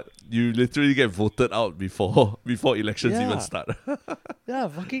what you literally get voted out before elections even start. Yeah,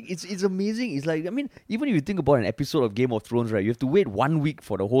 fucking, it's amazing. It's even if you think about an episode of Game of Thrones, right, you have to wait 1 week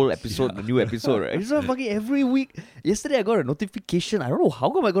for the whole episode, the new episode, right? It's not fucking every week. Yesterday I got a notification. I don't know how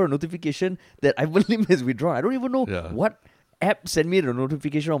come I got a notification that Ivan Lim has withdrawn. I don't even know what app sent me the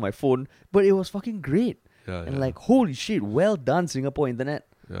notification on my phone, but it was fucking great. Holy shit, well done, Singapore internet.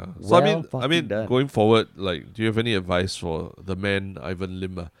 Yeah. So I mean, going forward, do you have any advice for the man Ivan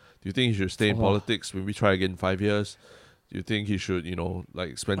Lim? Do you think he should stay in politics? Maybe try again in 5 years? Do you think he should,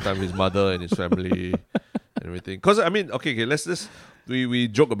 spend time with his mother and his family and everything? Because okay, let's just we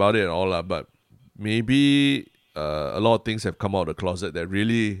joke about it and all but maybe a lot of things have come out of the closet that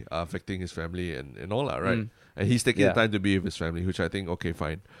really are affecting his family and all right? And he's taking the time to be with his family, which I think okay,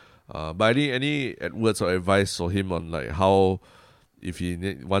 fine. But any words or advice for him on how, if he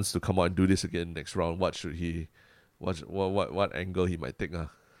wants to come out and do this again next round, what angle he might take?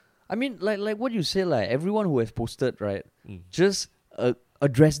 I mean, like what you say, everyone who has posted, right, just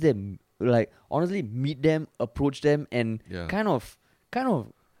address them, honestly meet them, approach them, and kind of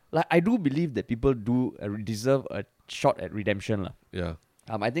I do believe that people do deserve a shot at redemption, Yeah.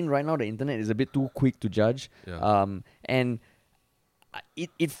 I think right now the internet is a bit too quick to judge. And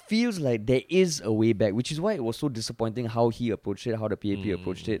it feels like there is a way back, which is why it was so disappointing how he approached it, how the PAP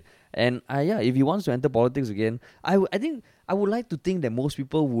approached it. And if he wants to enter politics again, I think I would like to think that most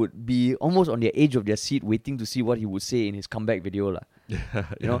people would be almost on the edge of their seat waiting to see what he would say in his comeback video. You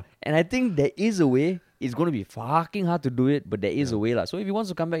know? And I think there is a way. It's going to be fucking hard to do it, but there is a way. So if he wants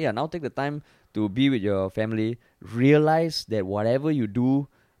to come back, now take the time to be with your family. Realize that whatever you do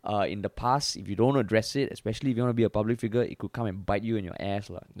in the past, if you don't address it, especially if you want to be a public figure, it could come and bite you in your ass.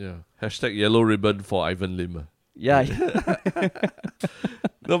 Yeah. Hashtag yellow ribbon for Ivan Lim. Yeah.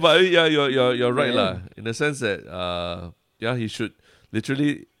 No, but you're right, in the sense that he should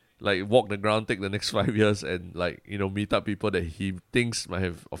literally walk the ground, take the next 5 years, and meet up people that he thinks might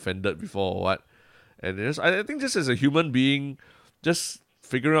have offended before or what. And I think just as a human being, just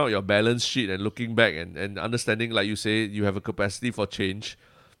figuring out your balance sheet and looking back and understanding, like you say, you have a capacity for change.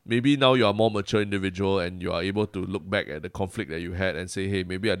 Maybe now you are a more mature individual and you are able to look back at the conflict that you had and say, hey,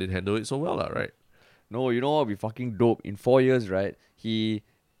 maybe I didn't handle it so well, right? No, you know what would be fucking dope? In 4 years, right, he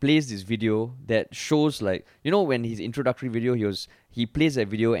plays this video that shows like, you know, when his introductory video, he plays that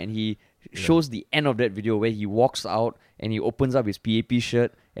video and he shows the end of that video where he walks out and he opens up his PAP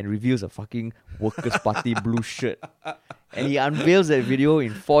shirt and reveals a fucking Workers' Party blue shirt, and he unveils that video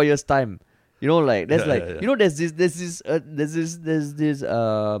in 4 years' time. You know, like that's you know, there's this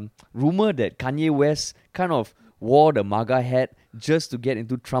rumor that Kanye West kind of wore the MAGA hat just to get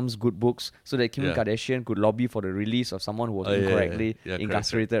into Trump's good books, so that Kim Kardashian could lobby for the release of someone who was incorrectly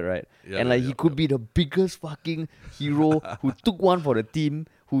incarcerated, right? And like he could be the biggest fucking hero who took one for the team,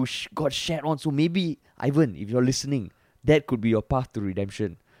 who got shat on. So maybe, Ivan, if you're listening, that could be your path to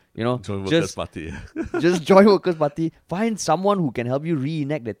redemption. You know, join Workers' Party. Just join Workers' Party. Find someone who can help you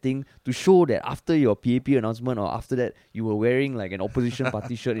reenact that thing to show that after your PAP announcement or after that you were wearing like an opposition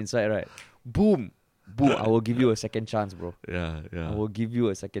party shirt inside, right? Boom. I will give you a second chance, bro. Yeah. I will give you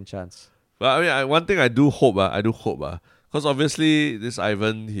a second chance. But I mean, one thing I do hope, because obviously this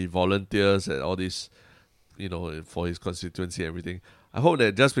Ivan, he volunteers and all this, you know, for his constituency and everything. I hope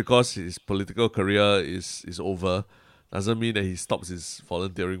that just because his political career is over, doesn't mean that he stops his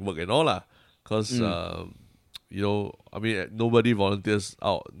volunteering work and all lah. Because, you know, I mean, nobody volunteers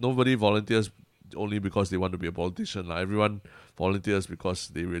only because they want to be a politician. Like, everyone volunteers because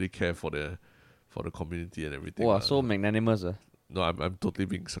they really care for the community and everything. Wow, so magnanimous. No, I'm totally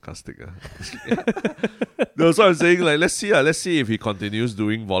being sarcastic. No, so I'm saying, like, let's see if he continues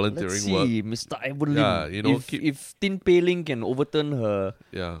doing volunteering work. Mr. Ivan Lim. Yeah, you know, if Tin Pei Ling can overturn her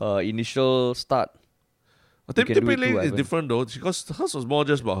initial start. Tin Pei Ling is different though, because hers was more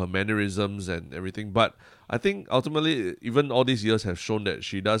just about her mannerisms and everything. But I think ultimately, even all these years have shown that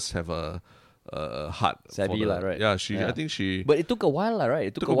she does have a heart. Savvy, right? Yeah, I think she. But it took a while, right?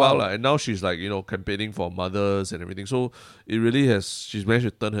 It took a while, and now she's like, you know, campaigning for mothers and everything. So it really has. She's managed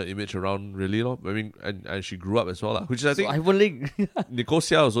to turn her image around, really, I mean, and she grew up as well, which is I think. So Ivan Ling. Nicole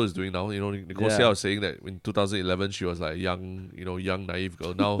Seah also is doing now. You know, Nicole Seah was saying that in 2011 she was like young naive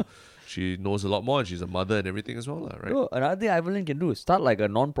girl. Now she knows a lot more, and she's a mother and everything as well, right? Bro, another thing Ivan Ling can do is start like a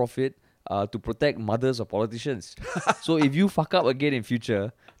non-profit to protect mothers of politicians. So if you fuck up again in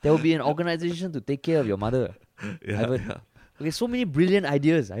future, there will be an organization to take care of your mother. Ivan. Yeah. Okay, so many brilliant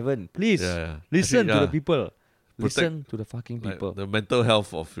ideas, Ivan. Please listen to the people. Listen to the fucking people. Like the mental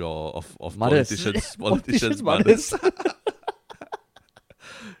health of your of mothers. politicians mothers.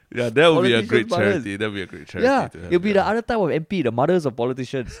 Yeah, that would be a great charity. That would be a great charity. Yeah, it'll be the other type of MP, the mothers of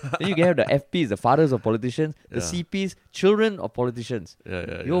politicians. Then you can have the FPs, the fathers of politicians, the CPs, children of politicians.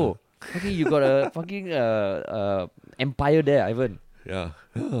 Yo, fucking, you got a fucking empire there, Ivan. Yeah.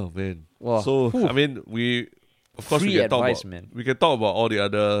 Oh man. Wow. So I mean, we can talk about all the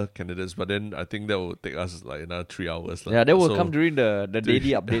other candidates, but then I think that will take us like another 3 hours. Yeah, that will come during the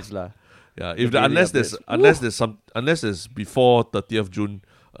daily updates lah. Yeah, unless there's before 30th June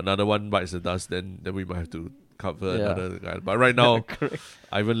another one bites the dust, then we might have to cover another guy. But right now,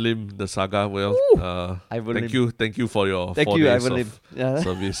 Ivan Lim, the saga. Well, thank you for your 4 days of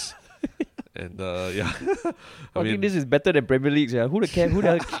service. And I think this is better than Premier League. Yeah, who the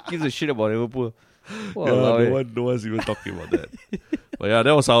hell gives a shit about Liverpool? No one's even talking about that. But yeah,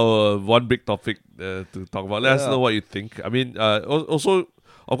 that was our one big topic to talk about. Let us know what you think. I mean, also,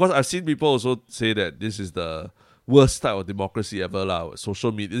 of course, I've seen people also say that this is the worst type of democracy ever lah.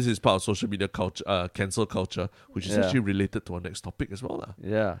 Social media. This is part of social media culture, cancel culture, which is actually related to our next topic as well lah.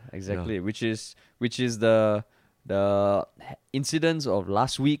 Yeah, exactly. Yeah. Which is the incidents of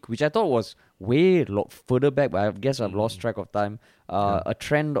last week, which I thought was way further back, but I guess I've lost track of time. A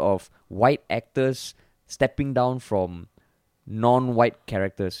trend of white actors stepping down from non-white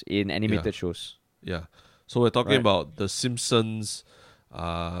characters in animated shows. Yeah. So we're talking about The Simpsons.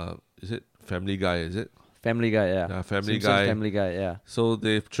 Is it Family Guy? Is it? Family Guy, yeah. Family Simpsons Guy. Family Guy, yeah. So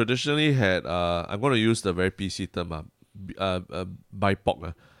they've traditionally had, I'm going to use the very PC term,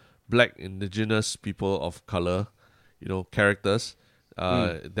 BIPOC, Black Indigenous People of Color, characters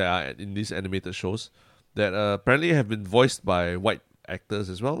that are in these animated shows that apparently have been voiced by white actors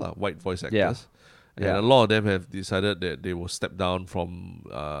as well, white voice actors. And a lot of them have decided that they will step down from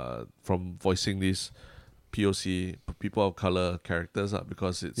voicing these POC, people of color characters,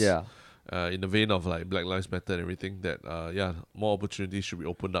 because it's in the vein of like Black Lives Matter and everything, that more opportunities should be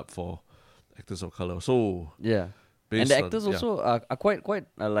opened up for actors of color. So and the actors also are quite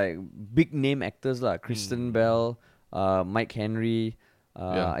like big name actors like Kristen Bell, Mike Henry.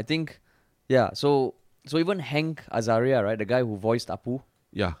 I think So even Hank Azaria, right, the guy who voiced Apu.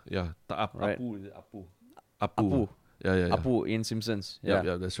 Right? Apu, is it Apu. Apu. Yeah. Apu in Simpsons.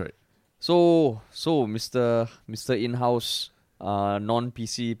 Yeah, that's right. So Mr. In-house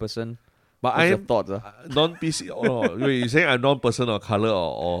non-PC person, But What's I your am thoughts? non-PC. Oh, wait, you saying I'm non-person of color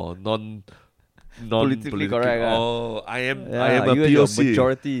or Politically correct. Oh, I am Yeah, a you and your POC.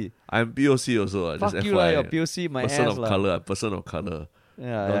 majority. I'm POC also. Just Fuck you lah, your FYI. POC, my Person ass of lah. color. Person of color.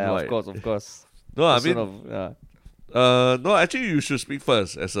 Yeah, of Non-white. course. No, I Person mean, of, no. Actually, you should speak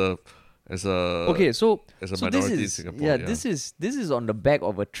first as a okay, so as a so this minority in is Singapore. Yeah, this is on the back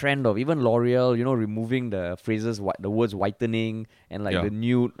of a trend of even L'Oreal, removing the phrases, the words whitening and like Yeah. the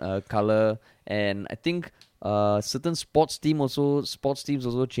nude color, and I think certain sports teams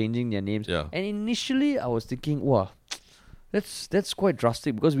also changing their names. Yeah. And initially, I was thinking, wow, that's quite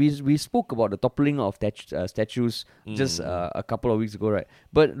drastic because we spoke about the toppling of statues just a couple of weeks ago, right?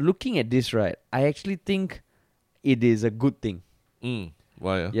 But looking at this, right, I actually think it is a good thing.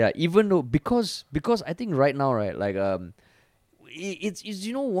 Why? Yeah, even though because I think right now, right, like it's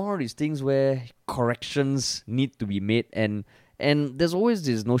one of these things where corrections need to be made, and there's always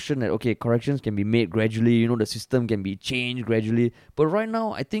this notion that okay, corrections can be made gradually, the system can be changed gradually. But right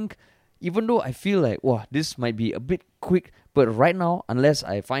now, I think even though I feel like wow, this might be a bit quick, but right now, unless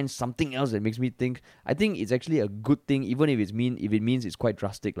I find something else that makes me think, I think it's actually a good thing, even if it means it's quite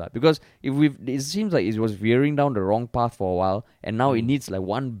drastic, lah. Because it seems like it was veering down the wrong path for a while, and now it needs like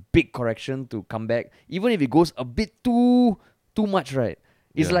one big correction to come back. Even if it goes a bit too much, right?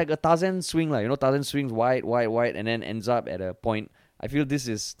 It's like a Tarzan swing, like Tarzan swings wide, and then ends up at a point. I feel this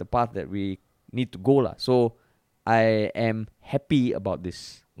is the path that we need to go, lah. So I am happy about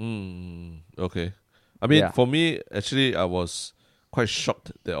this. Okay. I mean, for me, actually, I was quite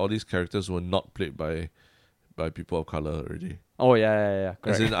shocked that all these characters were not played by people of color already. Oh yeah.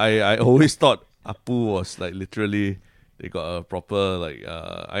 As Correct. in, I always thought Apu was like literally they got a proper like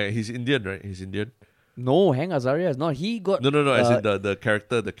he's Indian, right? He's Indian. No, Hank Azaria is not. He got No. As in the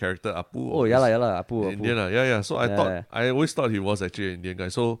character Apu. Oh yeah lah. Apu. Indian, yeah. So I always thought he was actually an Indian guy.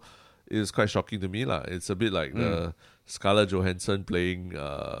 So it's quite shocking to me, lah. It's a bit like the Scarlett Johansson playing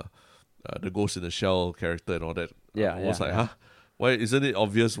the Ghost in the Shell character and all that. Yeah, I was like, huh? Why isn't it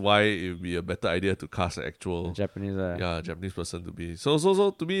obvious why it would be a better idea to cast an actual Japanese. Japanese person to be? So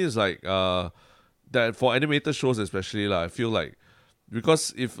to me, it's like that for animated shows especially, lah. I feel like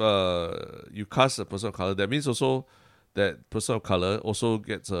because if you cast a person of color, that means also that person of color also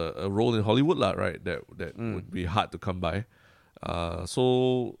gets a role in Hollywood, lah, right? That would be hard to come by.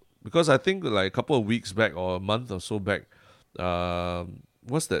 So because I think like a couple of weeks back or a month or so back,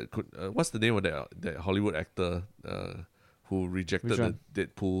 what's the name of that Hollywood actor who rejected the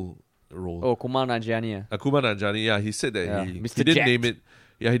Deadpool role? Oh, Kumail Nanjiani. Kumail Nanjiani, yeah, he said that he Mr. didn't Jack. name it.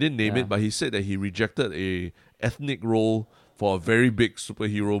 Yeah, he didn't name it, but he said that he rejected a ethnic role for a very big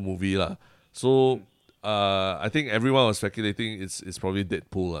superhero movie, lah. So I think everyone was speculating it's probably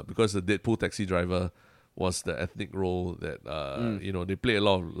Deadpool, lah, because the Deadpool taxi driver was the ethnic role that they play a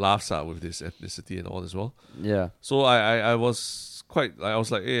lot of laughs with this ethnicity and all as well. Yeah. So I was I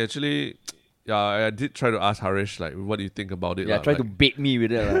was like, hey, actually, yeah, I did try to ask Harish, like, what do you think about it? Yeah, try to bait me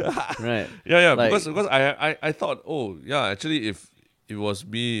with it, right? Yeah, like, because I thought, oh yeah, actually, if it was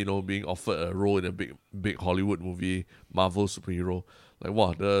me, being offered a role in a big Hollywood movie, Marvel superhero, like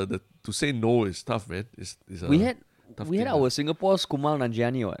wow, the to say no is tough, man. We had our Singapore's Kumail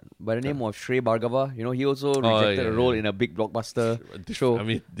Nanjiani by the name of Shrey Bhargava. He also rejected a role in a big blockbuster show. I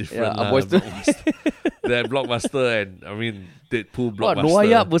mean, different. That blockbuster and I mean Deadpool blockbuster. Noah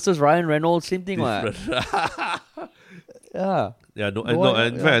Yap versus Ryan Reynolds, same thing, what? Yeah. Yeah,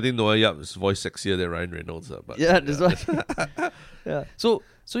 in fact, I think Noah Yap's voice sexier than Ryan Reynolds. But that's why. Yeah. So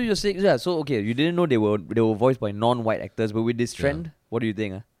you're saying, so okay, you didn't know they were voiced by non-white actors, but with this trend, what do you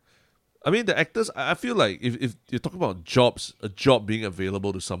think? I mean, the actors, I feel like if you're talking about a job being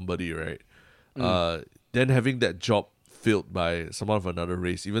available to somebody, right? Then having that job filled by someone of another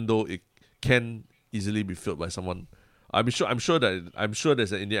race, even though it can easily be filled by someone. I'm sure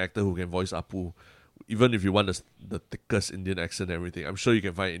there's an Indian actor who can voice Apu, even if you want the thickest Indian accent and everything. I'm sure you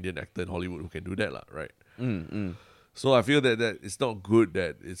can find an Indian actor in Hollywood who can do that, right? So I feel that it's not good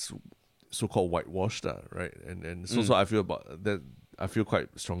that it's so-called whitewashed, right? And so I feel about that. I feel quite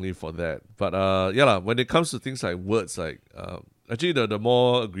strongly for that. But when it comes to things like words, like actually the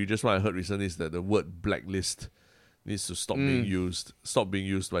more egregious one I heard recently is that the word blacklist needs to stop being used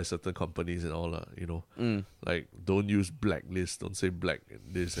by certain companies and all, like don't use blacklist, don't say black and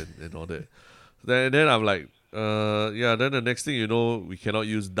this and all that. Then I'm like, then the next thing you know, we cannot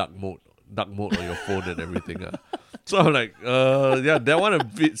use dark mode on your phone and everything. So I'm like, that one a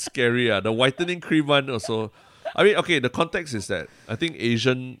bit scary. The whitening cream one also. I mean, okay, the context is that I think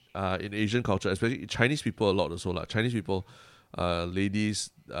in Asian culture, especially Chinese people a lot also, Chinese people, ladies,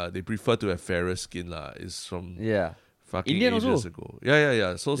 they prefer to have fairer skin, is from fucking Indian ages also. ago.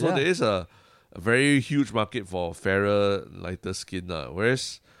 Yeah. So Yeah. there is a very huge market for fairer, lighter skin.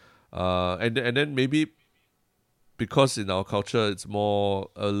 Whereas, and then maybe because in our culture it's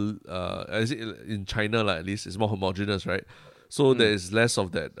more, as in China at least, it's more homogeneous, right? So there is less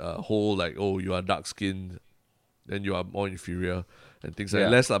of that whole like, oh, you are dark skinned, then you are more inferior and things like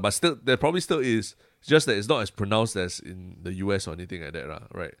that. Yeah. Less but still there probably still is. It's just that it's not as pronounced as in the US or anything like that,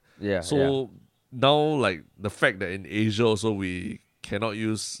 right? Yeah. So now, like the fact that in Asia also we cannot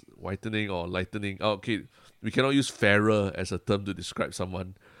use whitening or lightening. Oh, okay, we cannot use fairer as a term to describe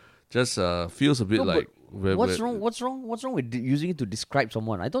someone. Just feels a bit No, like but what's wrong? What's wrong with using it to describe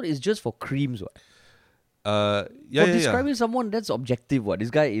someone? I thought it's just for creams. What? Yeah, For yeah, describing someone, that's objective. What?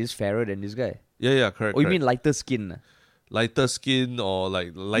 This guy is fairer than this guy. yeah, correct. Or you correct. mean lighter skin? Lighter skin or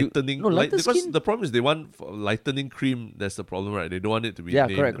like lightening? lighter because skin? the problem is they want lightening cream. That's the problem, right? They don't want it to be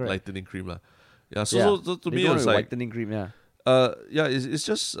named correct. lightening cream, lah. Yeah, so, Yeah. so to They me don't it's want like whitening cream. Yeah. yeah, it's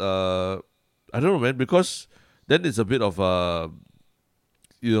just I don't know, man, because then it's a bit of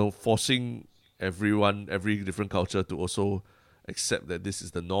forcing every different culture to also accept that this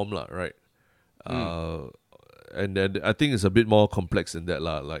is the norm, lah, right? And then I think it's a bit more complex than that,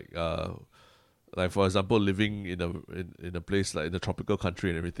 lah. Like for example, living in a place like in a tropical country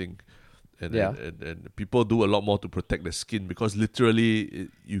and everything, and people do a lot more to protect the skin because literally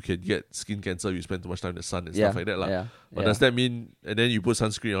you can get skin cancer if you spend too much time in the sun and stuff like that, lah. Yeah. But does that mean, and then you put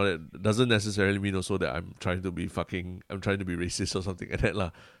sunscreen on it, doesn't necessarily mean also that I'm trying to be racist or something like that,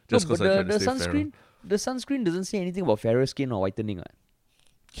 lah. Just because I'm trying to stay fairer. The sunscreen doesn't say anything about fairer skin or whitening.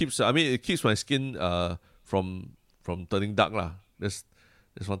 It keeps my skin from turning dark, lah. That's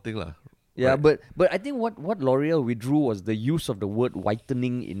one thing, lah. Yeah, Right. but I think what L'Oreal withdrew was the use of the word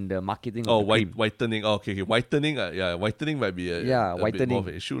whitening in the marketing. Oh, of the cream. whitening. Oh, okay. Whitening. Whitening might be a whitening. bit more of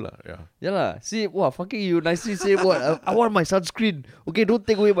an issue, lah. Yeah. Yeah lah. See, fucking you nicely say what? I want my sunscreen. Okay, don't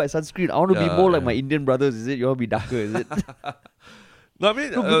take away my sunscreen. I want to be more like my Indian brothers. Is it? You want to be darker? Is it? No, I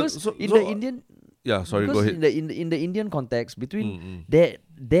mean, No, because the Indian. Yeah, sorry. Because Go ahead. in the Indian context, between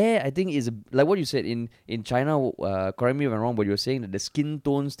there I think is like what you said in China. Correct me if I'm wrong, but you're saying that the skin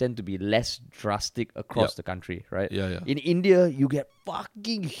tones tend to be less drastic across the country, right? Yeah. In India, you get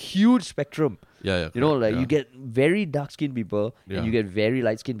fucking huge spectrum. Yeah. You know, correct, like yeah. you get very dark skinned people Yeah. and you get very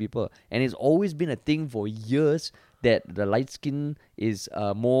light skinned people, and it's always been a thing for years that the light skin is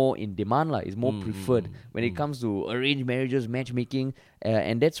more in demand, is more preferred when it comes to arranged marriages, matchmaking,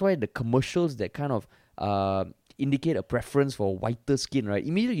 and that's why the commercials that kind of indicate a preference for whiter skin, right?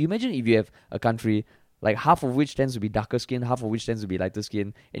 Immediately, you imagine if you have a country like half of which tends to be darker skin, half of which tends to be lighter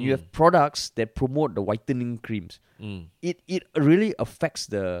skin, and you have products that promote the whitening creams. It really affects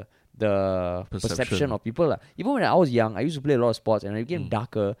the perception of people. Even when I was young, I used to play a lot of sports, and I became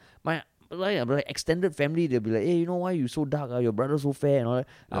darker. My extended family, they'll be like, hey, you know why you so dark? Your brother's so fair and all that.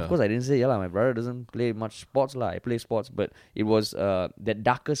 Of course, I didn't say, my brother doesn't play much sports. I play sports, but it was that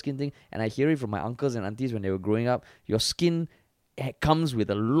darker skin thing. And I hear it from my uncles and aunties when they were growing up. Your skin comes with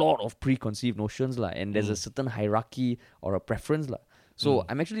a lot of preconceived notions, and there's a certain hierarchy or a preference. So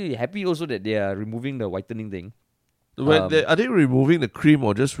I'm actually happy also that they are removing the whitening thing. Are they removing the cream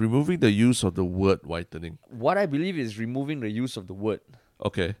or just removing the use of the word whitening? What I believe is removing the use of the word.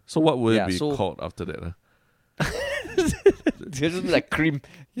 Okay, so what will it be called after that? Just like cream.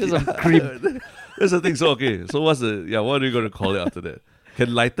 Just some cream. That's the thing. So okay, so what are you going to call it after that?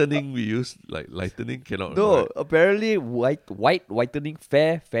 Can lightening be used? Like lightening cannot. No, right? apparently whitening,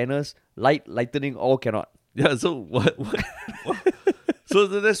 fairness, lightening, all cannot. Yeah. So what? So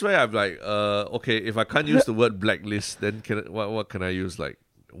that's why I'm like, okay, if I can't use the word blacklist, then what can I use? Like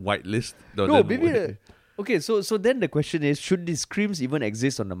whitelist? No, maybe. Okay, so then the question is, should these creams even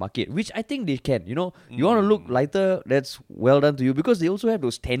exist on the market? Which I think they can. You want to look lighter, that's well done to you, because they also have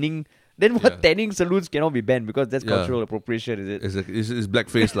those tanning. Then tanning salons cannot be banned because that's cultural appropriation, is it? It's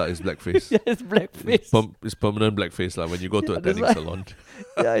blackface lah. It's blackface. Yeah, it's blackface. It's permanent blackface lah when you go to a tanning salon.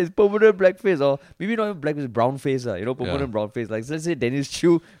 Yeah, it's permanent blackface, or maybe not even blackface, brown face, permanent brown face. Like, let's say Dennis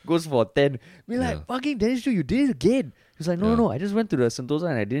Chu goes for 10. Be like, fucking Dennis Chu, you did it again. He's like, no, I just went to the Sentosa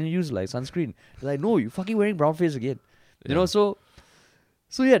and I didn't use sunscreen. He's like, no, you fucking wearing brown face again. You know, so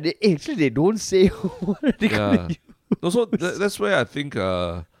yeah, they don't say what they're gonna use. Also, that's where I think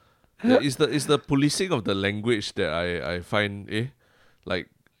it's the policing of the language that I find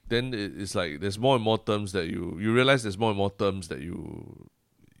then it's like there's more and more terms that you realize there's more and more terms that you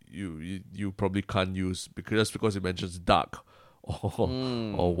probably can't use because it mentions dark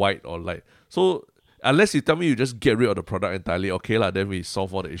or white or light. So unless you tell me you just get rid of the product entirely, okay lah, then we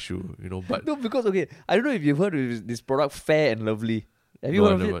solve all the issue, But no, because I don't know if you've heard of this product, Fair and Lovely. Have you No,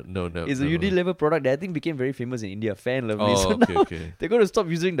 heard I of never. it? No, no. It's a never. Unilever product that I think became very famous in India. Fair and Lovely. So Oh, okay, now okay. they're going to stop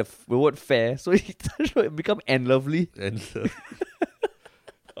using the word fair. So it become and lovely. And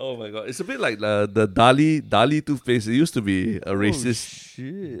oh my god, it's a bit like the Dali toothpaste. It used to be a racist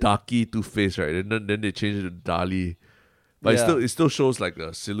Shit. darky toothpaste, right? And then they changed it to Dali, but Yeah. it still shows like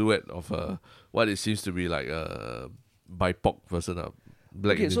a silhouette of what it seems to be like a BIPOC person, a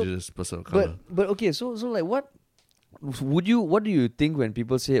black Okay, so- indigenous person of color. But okay, so like what do you think when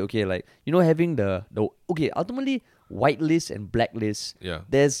people say, okay, like, having the okay, ultimately whitelist and blacklist, Yeah,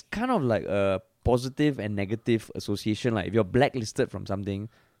 there's kind of like a positive and negative association. Like if you're blacklisted from something,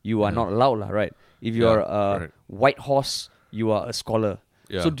 you are Yeah. not allowed, lah, right? If you're a correct. white horse, you are a scholar.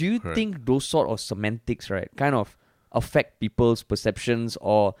 Yeah. So do you correct. think those sort of semantics, right, kind of affect people's perceptions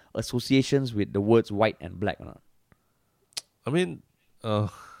or associations with the words white and black or not? I mean,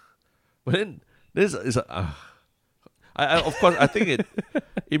 but then this is I of course I think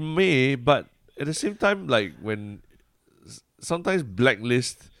it may, but at the same time, like when sometimes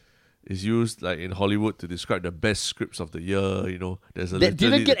blacklist is used like in Hollywood to describe the best scripts of the year. There's a That didn't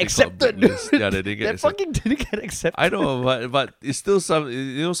literally get thing called accepted, blacklist. dude. Yeah, they didn't get That accepted. fucking didn't get accepted. I know, but it's still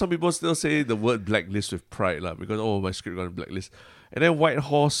some people still say the word blacklist with pride lah, because my script got a blacklist. And then white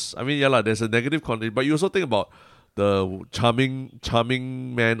horse, I mean, yeah lah, there's a negative content, but you also think about the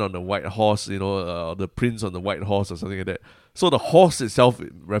charming man on the white horse, the prince on the white horse or something like that. So the horse itself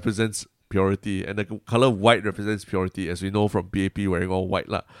represents purity, and the color white represents purity, as we know from PAP wearing all white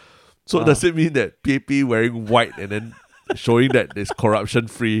lah. So does it mean that PAP wearing white and then showing that it's corruption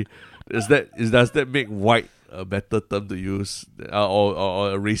free? Does that make white a better term to use,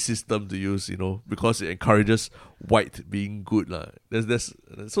 or a racist term to use? Because it encourages white being good lah.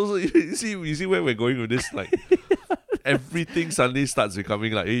 So you see where we're going with this, like. Everything suddenly starts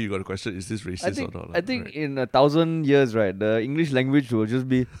becoming like, hey, you got a question, is this racist or not? I think right? in 1,000 years, right, the English language will just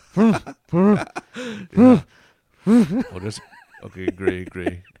be Okay, grey.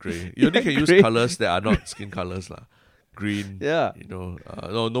 You only can use grey. colours that are not skin colours lah. Green. Yeah. No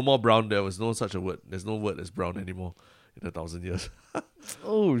more brown. There was no such a word. There's no word that's brown anymore in 1,000 years.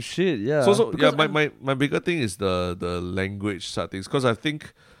 Oh shit, yeah. So yeah, Because my bigger thing is the language side of things, because I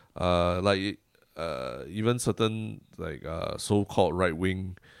think even certain like so-called right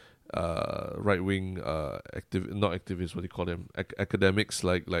wing not activists, what do you call them, academics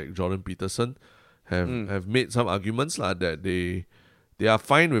like Jordan Peterson have made some arguments lah, that they are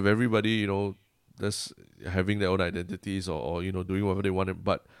fine with everybody just having their own identities or doing whatever they want,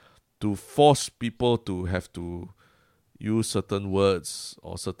 but to force people to have to use certain words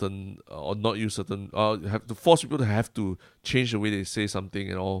or not use certain, have to force people to have to change the way they say something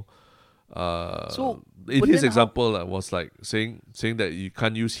and all. So, in but his then example, was like saying that you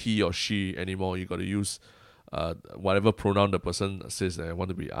can't use he or she anymore. You got to use whatever pronoun the person says that I want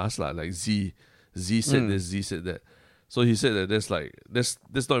to be asked lah. Like Z said this, Z said that. So he said that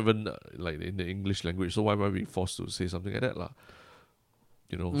there's not even like in the English language. So why am I being forced to say something like that lah?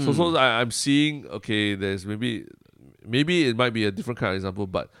 So I'm seeing, okay, there's maybe it might be a different kind of example,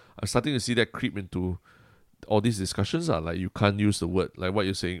 but I'm starting to see that creep into all these discussions are like, you can't use the word, like what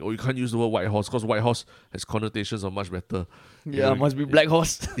you're saying, you can't use the word white horse because white horse has connotations are much better. Yeah, must be black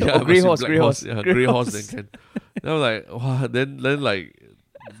horse. Yeah, or grey must horse, be grey black horse. Yeah, grey horse then can. Then I'm like, wow, then like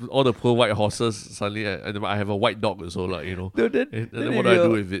all the poor white horses suddenly, and I have a white dog also, like, No, and then then what do I do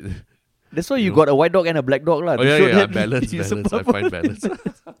with it? That's why you got a white dog and a black dog lah. Oh yeah, balance. I find balance.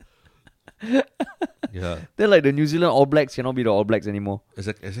 Yeah, Then like the New Zealand All Blacks cannot be the All Blacks anymore.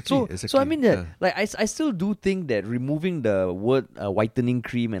 exactly. So I mean that, like I still do think that removing the word whitening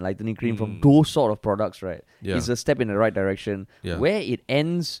cream and lightening cream from those sort of products, right, Yeah. is a step in the right direction. Yeah. Where it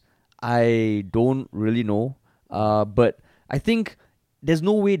ends, I don't really know. But I think there's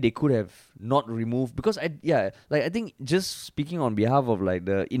no way they could have not removed, because I think, just speaking on behalf of like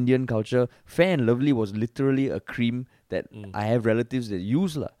the Indian culture, Fair and Lovely was literally a cream that I have relatives that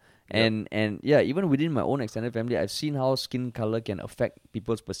use lah. And even within my own extended family, I've seen how skin color can affect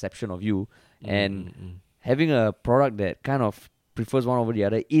people's perception of you. And having a product that kind of prefers one over the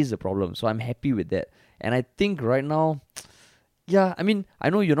other is a problem. So I'm happy with that. And I think right now, yeah, I mean, I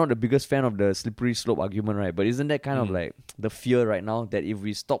know you're not the biggest fan of the slippery slope argument, right? But isn't that kind of like the fear right now, that if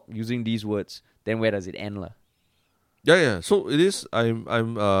we stop using these words, then where does it end lah? Yeah. So it is. I'm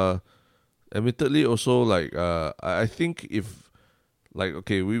admittedly also like I think if, like,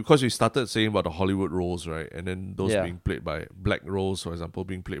 okay, because we started saying about the Hollywood roles, right, and then those being played by black roles, for example,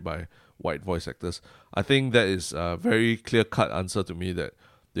 being played by white voice actors. I think that is a very clear cut answer to me, that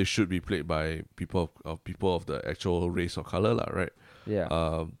they should be played by people of the actual race or color, lah, right?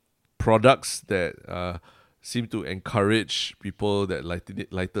 Yeah. Products that seem to encourage people that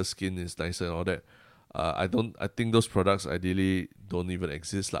lighter skin is nicer and all that. I think those products ideally don't even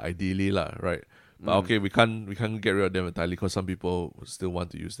exist, like ideally, right? But okay, we can't get rid of them entirely because some people still want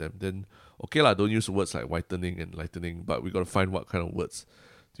to use them. Then okay don't use words like whitening and lightening, but we gotta find what kind of words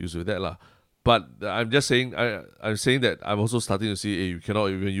to use with that lah. But I'm just saying, I'm saying that I'm also starting to see, you cannot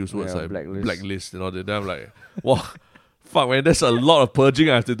even use words like blacklist and all that. Then I'm like, wow, fuck man, there's a lot of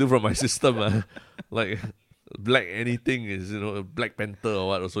purging I have to do from my system, man. Like black anything is, Black Panther or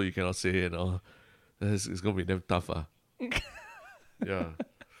what, also you cannot say, It's gonna be damn tough, yeah.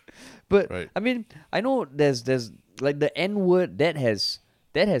 But right. I mean, I know there's like the N word that has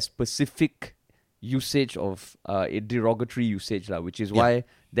specific usage of a derogatory usage lah, which is why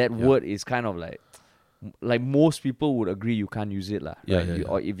that word is kind of like most people would agree you can't use it lah.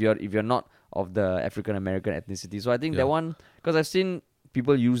 Or if you're not of the African American ethnicity. So I think that one, because I've seen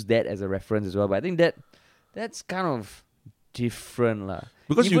people use that as a reference as well, but I think that's kind of different lah.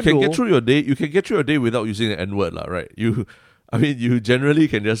 Because you can get through your day without using the N word lah, right? You generally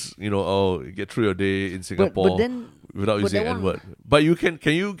can just get through your day in Singapore without using N word. But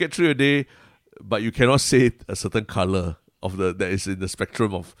can you get through your day, but you cannot say a certain color that is in the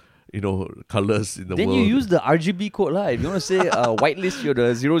spectrum of colors in the world. Then you use the RGB code lah. If you want to say whitelist, you're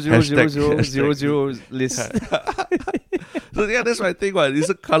the 00000 list. So that's my thing. It's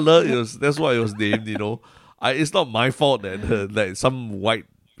a color. That's why it was named. It's not my fault that like some white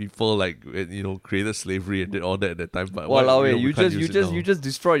people created slavery and did all that at that time. But you just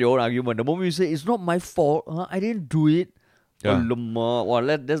destroy your own argument. The moment you say it's not my fault, I didn't do it. Yeah.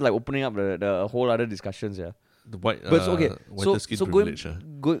 That's like opening up the whole other discussions. Yeah. The white, but okay, so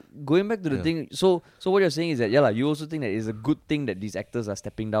going back to the thing, so what you're saying is that you also think that it's a good thing that these actors are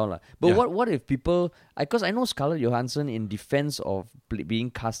stepping down, but what if people? Because I know Scarlett Johansson, in defense of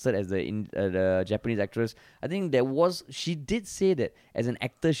being casted as the Japanese actress, I think she did say that as an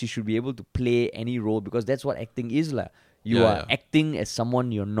actor she should be able to play any role because that's what acting is lah. You are acting as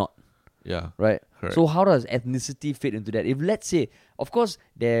someone you're not. Yeah. Right. Correct. So how does ethnicity fit into that? If let's say, of course,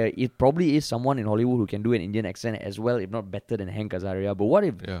 it probably is someone in Hollywood who can do an Indian accent as well, if not better than Hank Azaria. But what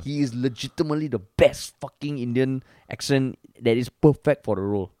if he is legitimately the best fucking Indian accent that is perfect for the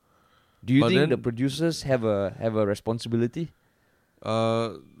role? Do you think the producers have a responsibility?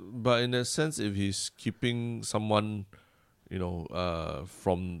 But in a sense, if he's keeping someone, he's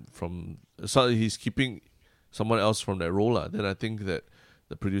keeping someone else from that role, then I think that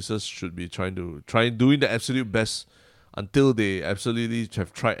the producers should be doing the absolute best until they absolutely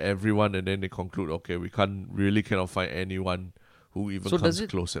have tried everyone, and then they conclude, okay, we cannot find anyone who even comes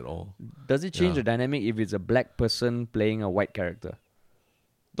close at all. Does it change the dynamic if it's a black person playing a white character?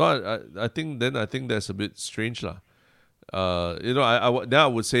 No, I think that's a bit strange lah. I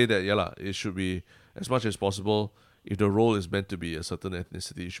would say that it should be, as much as possible, if the role is meant to be a certain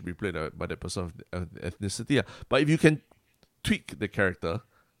ethnicity, it should be played by that person of ethnicity. But if you can tweak the character,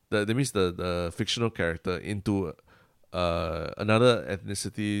 that means the fictional character, into another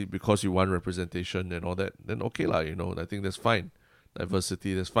ethnicity because you want representation and all that, then okay lah, I think that's fine.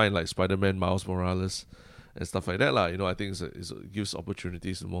 Diversity, that's fine, like Spider-Man, Miles Morales and stuff like that lah. I think it gives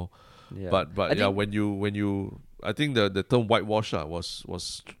opportunities more. Yeah. But when you I think the term whitewash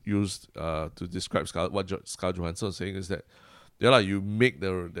was used to describe what Scarlett Johansson was saying is that you make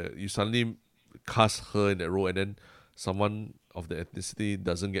you suddenly cast her in that role, and then someone of the ethnicity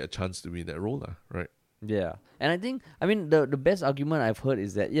doesn't get a chance to be in that role, right? Yeah, and I think the best argument I've heard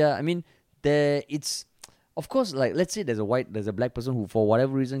is that it's of course, like, let's say there's a black person who for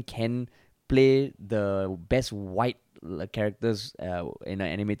whatever reason can play the best white characters in an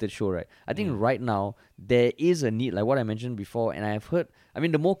animated show, right? I think right now there is a need, like what I mentioned before, and I've heard.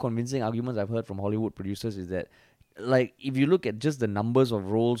 The more convincing arguments I've heard from Hollywood producers is that, like, if you look at just the numbers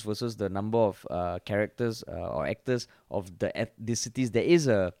of roles versus the number of characters or actors of the ethnicities, there is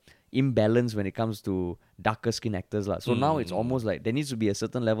a imbalance when it comes to darker skin actors lah. So now it's almost like there needs to be a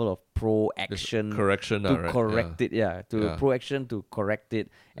certain level of pro-action correction to correct it. Pro-action to correct it.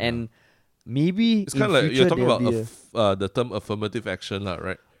 And maybe it's kind of like you're talking about the term affirmative action lah,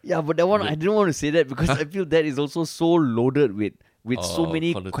 right? Yeah, but that one I didn't want to say that because I feel that is also so loaded with so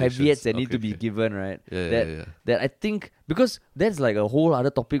many caveats that need to be given, right? That I think, because that's like a whole other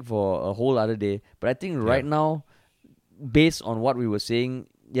topic for a whole other day. But I think right now, based on what we were saying,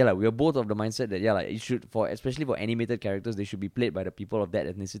 we are both of the mindset that it should, especially for animated characters, they should be played by the people of that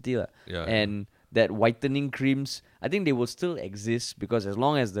ethnicity, and that whitening creams, I think they will still exist, because as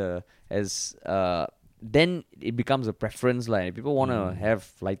long as then it becomes a preference, like if people want to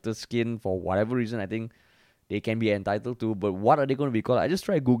have lighter skin for whatever reason, I think they can be entitled to. But what are they going to be called? I just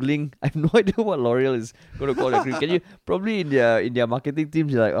tried Googling. I have no idea what L'Oreal is going to call their cream. Can you probably in their marketing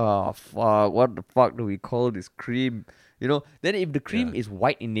teams, you're like, oh fuck, what the fuck do we call this cream? You know, then if the cream is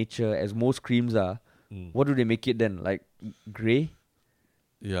white in nature, as most creams are, what do they make it then? Like grey?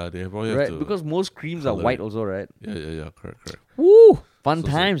 Yeah, they probably have to. Because most creams are white also, right? Yeah, correct. Woo! Fun So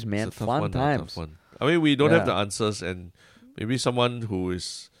times, man. It's a tough Fun one, times. tough one. I mean, we don't have the answers, and maybe someone who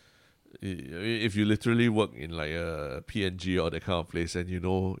is, if you literally work in like a P&G or that kind of place, and you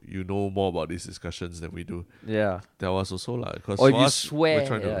know more about these discussions than we do. Yeah. Tell us also lah. Because or if you us,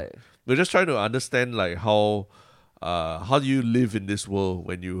 swear, we're just trying to understand like how do you live in this world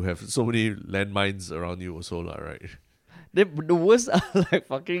when you have so many landmines around you also lah, right? The worst are like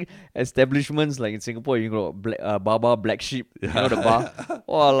fucking establishments like in Singapore. You know, Baba Black Sheep. You know the bar.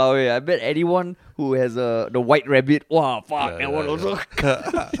 Walao, I bet anyone who has the White Rabbit. Wow, fuck that one also.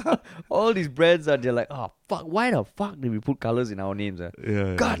 All these brands are they're like, oh fuck, why the fuck did we put colors in our names?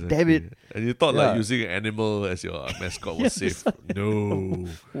 Yeah, God damn it! And you thought like using an animal as your mascot was safe. No,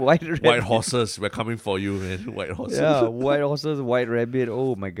 white horses. We're coming for you, man. White horses. Yeah, white horses, White Rabbit.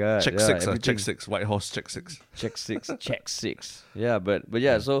 Oh my god. Check 6. Check 6. White horse. Check 6. Check 6. Check 6. Yeah, but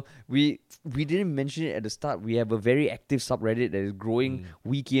yeah. So we didn't mention it at the start. We have a very active subreddit that is growing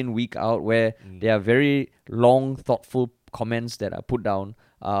week in, week out, where there are very long, thoughtful comments that are put down,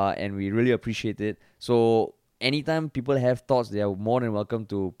 and we really appreciate it. So anytime people have thoughts, they are more than welcome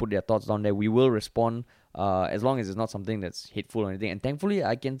to put their thoughts down there. We will respond, as long as it's not something that's hateful or anything. And thankfully,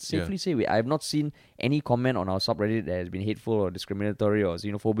 I can safely say I have not seen any comment on our subreddit that has been hateful or discriminatory or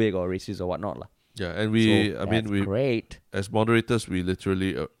xenophobic or racist or whatnot lah. Yeah, and we great. As moderators, we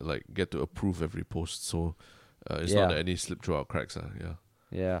literally like get to approve every post, so it's not that any slip through our cracks.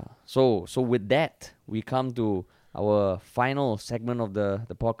 Yeah. So with that, we come to our final segment of the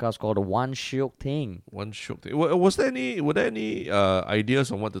podcast called the One Shiok Thing. One Shiok Thing. Were there any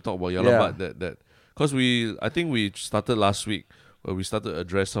ideas on what to talk about YLB that because I think we started last week where we started to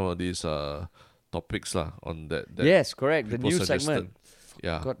address some of these topics on that. Yes, correct. The new suggested. segment.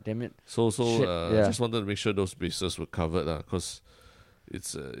 Yeah. God damn it. So just wanted to make sure those bases were covered because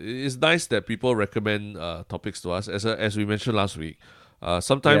it's nice that people recommend topics to us. As we mentioned last week,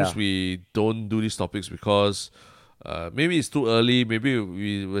 sometimes we don't do these topics because maybe it's too early, maybe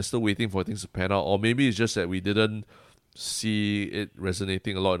we're still waiting for things to pan out, or maybe it's just that we didn't see it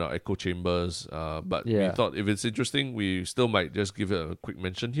resonating a lot in our echo chambers. But we thought if it's interesting, we still might just give it a quick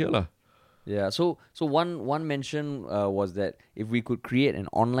mention here lah. Yeah, so one mention was that if we could create an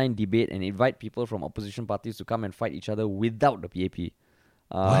online debate and invite people from opposition parties to come and fight each other without the PAP.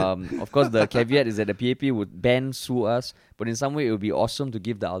 Of course, the caveat is that the PAP would sue us, but in some way it would be awesome to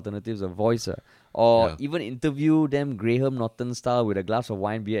give the alternatives a voice. Or even interview them Graham Norton style with a glass of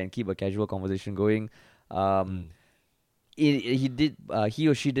wine beer and keep a casual conversation going. He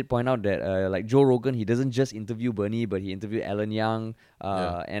or she did point out that like Joe Rogan, he doesn't just interview Bernie, but he interviewed Alan Young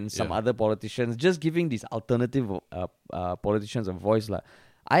and some other politicians, just giving these alternative politicians a voice.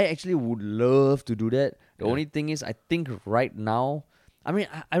 I actually would love to do that. The only thing is, I think right now, I mean,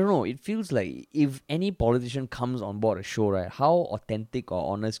 I don't know, it feels like if any politician comes on board a show, right, how authentic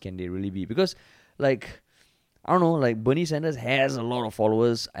or honest can they really be? Because like, I don't know, like Bernie Sanders has a lot of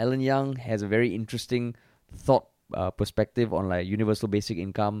followers. Alan Young has a very interesting thought perspective on like universal basic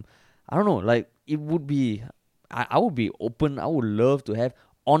income. I don't know, like it would be, I would be open. I would love to have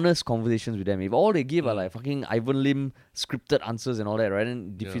honest conversations with them. If all they give are like fucking Ivan Lim scripted answers and all that, right, then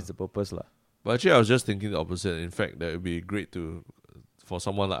it defeats the purpose lah. But actually, I was just thinking the opposite. In fact, that would be great for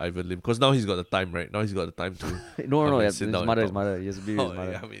someone like Ivan Lim, because now he's got the time, right? Now he's got the time to no, his mother. He has to be with his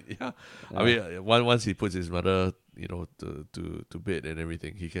mother. I mean, once he puts his mother, to bed and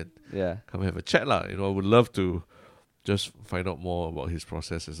everything, he can come have a chat lah. I would love to just find out more about his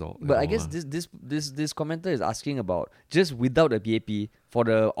process as well. But I guess this commenter is asking about just without a PAP for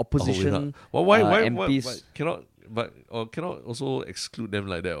the opposition MPs. Why cannot also exclude them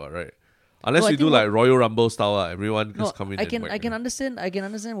like that, right? Unless you do like Royal Rumble style, everyone just come in. I can understand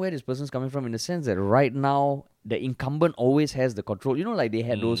where this person's coming from in the sense that right now the incumbent always has the control. Like they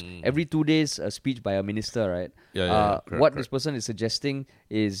had those every 2 days a speech by a minister, right? Correct. This person is suggesting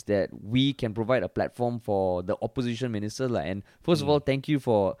is that we can provide a platform for the opposition ministers, and first of all, thank you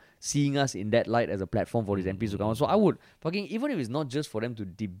for seeing us in that light as a platform for these MPs to come on. So I would even if it's not just for them to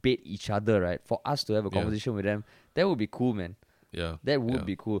debate each other, right? For us to have a conversation with them, that would be cool, man. Yeah, that would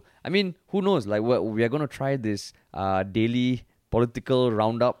be cool. I mean, who knows? Like, we are going to try this daily political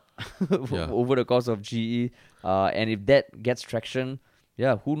roundup over the course of GE. And if that gets traction,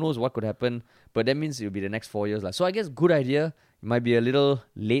 who knows what could happen. But that means it will be the next 4 years. So I guess good idea. It might be a little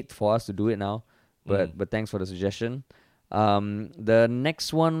late for us to do it now. but thanks for the suggestion. The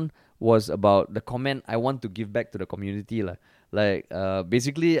next one was about the comment I want to give back to the community lah. Like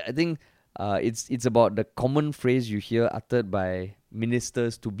basically, I think it's about the common phrase you hear uttered by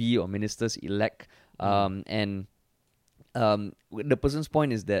ministers to be or ministers elect. And the person's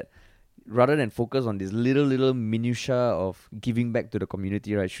point is that rather than focus on this little minutia of giving back to the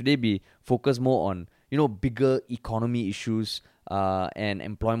community, right? Should they be focused more on bigger economy issues and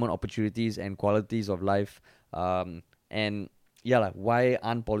employment opportunities and qualities of life? And yeah, like why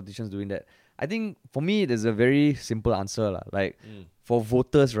aren't politicians doing that? I think for me, there's a very simple answer lah. Like for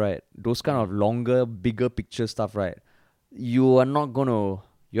voters, right? Those kind of longer, bigger picture stuff, right? You're not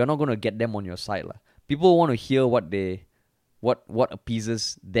gonna get them on your side lah. People want to hear what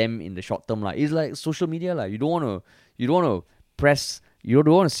appeases them in the short term lah. It's like social media lah. You don't want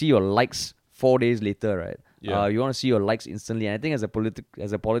to see your likes 4 days later, right? Yeah. You want to see your likes instantly. And I think as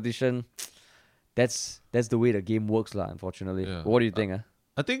a politician, that's the way the game works lah. Unfortunately, Yeah. What do you think?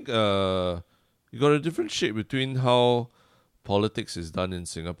 I think you got a different shape between how politics is done in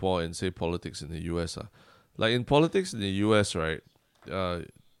Singapore and say politics in the US. Like in politics in the US, right?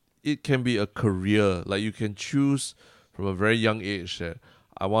 It can be a career. Like you can choose from a very young age that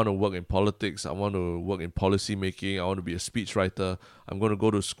I want to work in politics, I want to work in policy making, I want to be a speechwriter, I'm going to go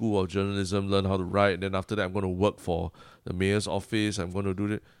to school of journalism, learn how to write, and then after that I'm going to work for the mayor's office, I'm going to do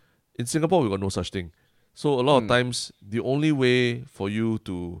that. In Singapore, we got no such thing. So a lot of times, the only way for you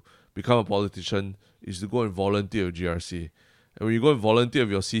to become a politician is to go and volunteer with GRC. And when you go and volunteer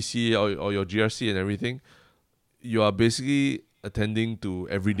with your CC or your GRC and everything, you are basically attending to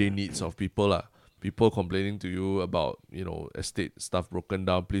everyday needs of people lah. People complaining to you about, estate stuff broken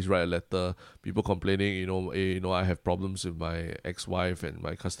down, please write a letter. People complaining, I have problems with my ex-wife and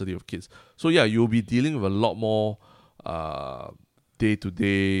my custody of kids. So yeah, you'll be dealing with a lot more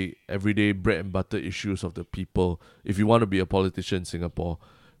day-to-day, everyday bread and butter issues of the people if you want to be a politician in Singapore.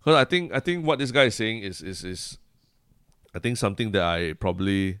 Because I think what this guy is saying is I think something that I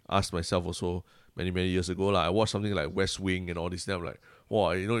probably asked myself also many years ago. I watched something like West Wing and all this, and I'm like,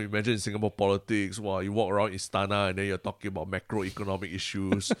 wow, imagine in Singapore politics, wow, you walk around Istana and then you're talking about macroeconomic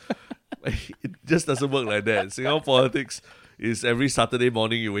issues. It just doesn't work like that. Singapore politics is every Saturday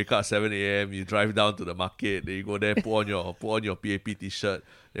morning you wake up at 7 a.m, you drive down to the market, then you go there, put on your PAP t-shirt,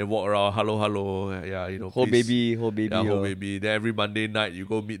 then walk around, hello, yeah, Whole please. baby. Yeah, whole baby. Then every Monday night you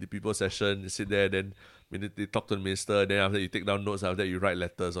go meet the people session, you sit there, then they talk to the minister, then after you take down notes, after that you write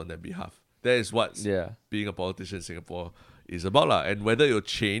letters on their behalf. That is what being a politician in Singapore is about lah. And whether it'll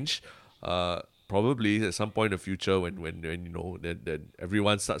change, probably at some point in the future when then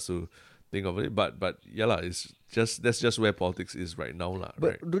everyone starts to think of it. But yeah lah, that's just where politics is right now lah.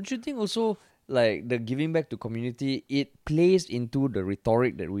 But right? Don't you think also like the giving back to community, it plays into the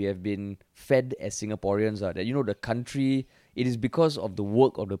rhetoric that we have been fed as Singaporeans that the country, it is because of the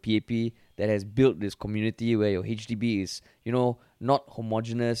work of the PAP that has built this community where your HDB is not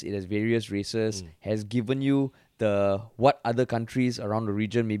homogenous, it has various races, has given you what other countries around the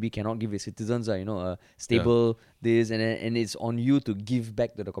region maybe cannot give its citizens, a stable this, and it's on you to give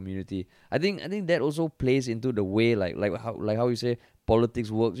back to the community. I think that also plays into the way like how you say politics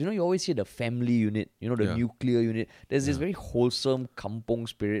works. You always hear the family unit, the nuclear unit. There's this very wholesome kampong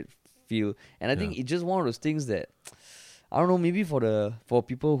spirit feel, and I think it's just one of those things that I don't know, maybe for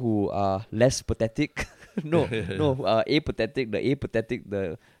people who are less pathetic, apathetic,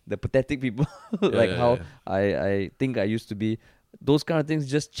 the pathetic people, how I think I used to be. Those kind of things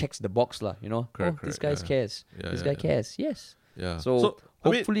just checks the box lah, Correct, this guy cares. This guy cares. Yes. Yeah. So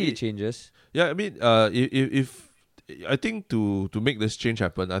hopefully it changes. Yeah, I mean, if I think to make this change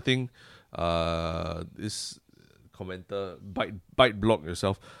happen, I think this commenter bite block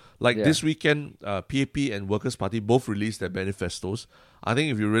yourself. This weekend, PAP and Workers' Party both released their manifestos. I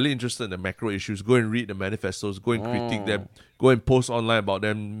think if you're really interested in the macro issues, go and read the manifestos, go and critique them, go and post online about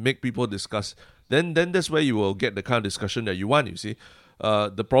them, make people discuss. Then that's where you will get the kind of discussion that you want, you see.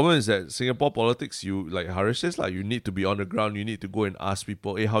 The problem is that Singapore politics, you like Harish says, you need to be on the ground, you need to go and ask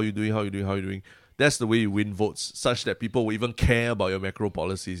people, hey, how you doing? That's the way you win votes, such that people will even care about your macro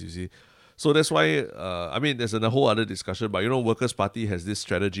policies, you see. So that's why, there's a whole other discussion, but Workers' Party has this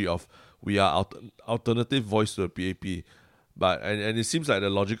strategy of we are alternative voice to the PAP. But and it seems like the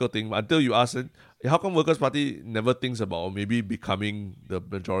logical thing, until you ask it, how come Workers' Party never thinks about maybe becoming the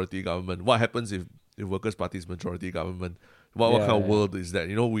majority government? What happens if Workers' Party is majority government? What kind of world is that?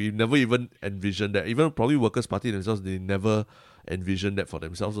 We never even envisioned that. Even probably Workers' Party themselves, they never envisioned that for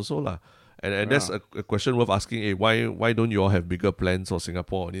themselves also lah. And that's a question worth asking. Hey, why don't you all have bigger plans for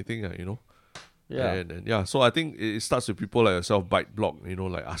Singapore or anything? Yeah. And so I think it starts with people like yourself, Byte Blog,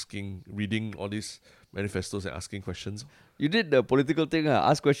 like reading all these manifestos and asking questions. You did the political thing,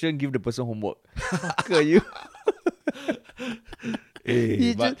 ask question, give the person homework. Fucker, you.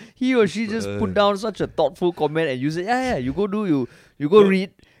 He or she just put down such a thoughtful comment, and you say, yeah, you go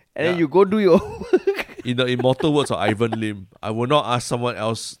read, and then you go do your In the immortal words of Ivan Lim, I will not ask someone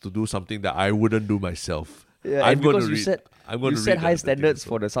else to do something that I wouldn't do myself. Yeah, I'm going because to read. you set high standards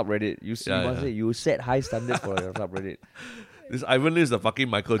for the subreddit. You Yeah, say you set high standards for your subreddit. This Ivan Lim is the fucking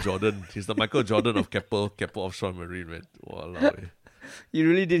Michael Jordan. He's the Michael Jordan of Keppel Offshore Marine, man. Walao. He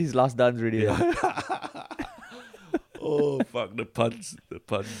really did his last dance already. Yeah. Oh fuck, the puns. The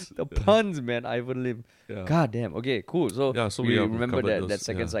puns, man. Ivan Lim. Yeah. God damn. Okay, cool. So, we have remember covered that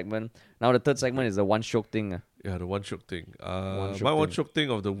second segment. Now the third segment is the one shock thing. Yeah, the one shook thing. One shook My one thing. shook thing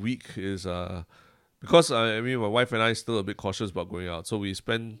of the week is because my wife and I still a bit cautious about going out. So we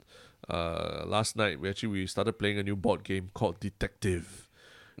spent last night. We started playing a new board game called Detective.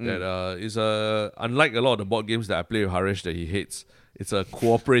 That is unlike a lot of the board games that I play with Harish that he hates. It's a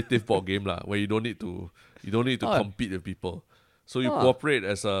cooperative board game lah, where you don't need to compete with people. So you cooperate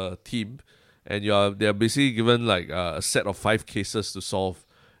as a team, and they're basically given like a set of 5 cases to solve.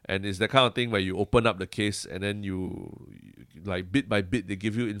 And it's that kind of thing where you open up the case and then you like bit by bit they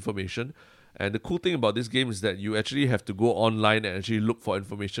give you information. And the cool thing about this game is that you actually have to go online and actually look for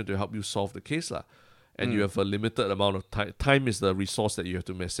information to help you solve the case lah. And you have a limited amount of time. Time is the resource that you have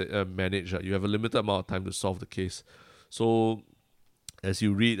to manage. You have a limited amount of time to solve the case. So as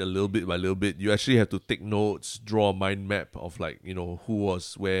you read a little bit by little bit, you actually have to take notes, draw a mind map of like, who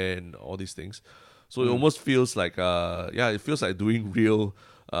was where and all these things. So it almost feels like it feels like doing real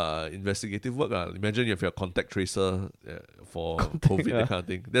investigative work. Imagine you have your contact tracer for COVID, that kind of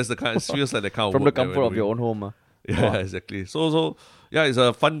thing. That's the kind. It feels like the kind of From work the comfort of your own home. Yeah, exactly. So it's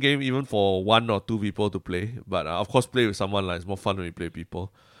a fun game even for 1 or 2 people to play. But of course, play with someone it's more fun when you play with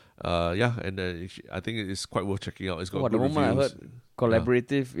people. And I think it's quite worth checking out. It's got good the moment reviews. I heard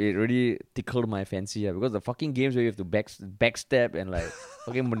collaborative, it really tickled my fancy. Because the fucking games where you have to backstab and like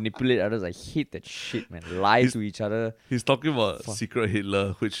fucking manipulate others, I hate that shit, man. Lie to each other. He's talking about Secret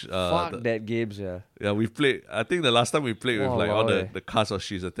Hitler, which that games, Yeah, we played. I think the last time we played with all wow, the cast of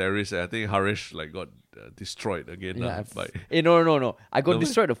She's a Terrorist, and I think Harish got destroyed again. No. I got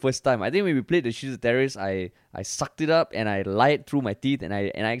destroyed the first time. I think when we played the She's a Terrorist, I sucked it up and I lied through my teeth and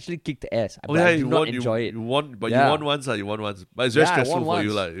I actually kicked ass. I did not enjoy it. You won, but you won once. You won once. But it's very stressful for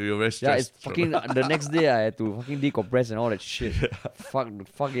you. You're very stressed. Yeah, it's fucking. The next day I had to fucking decompress and all that shit. Fuck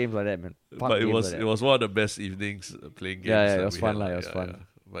games like that, man. But it was one of the best evenings playing games. Yeah, it was fun. It was fun. Yeah.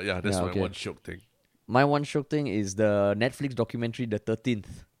 But yeah, that's my one shock thing. My one shock thing is the Netflix documentary, The 13th.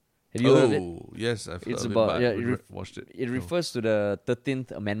 Have you heard of it? Yes, I've heard It's of about watched it. It refers to the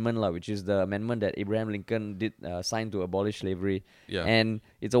 13th Amendment, which is the amendment that Abraham Lincoln did sign to abolish slavery. Yeah. And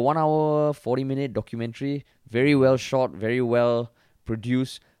it's a 1 hour, 40-minute documentary, very well shot, very well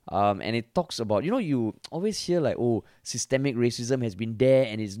produced. And it talks about, you always hear like, systemic racism has been there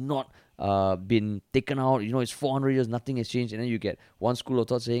and it's not been taken out. It's 400 years, nothing has changed. And then you get one school of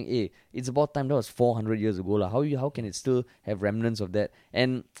thought saying, hey, it's about time. That was 400 years ago. How can it still have remnants of that?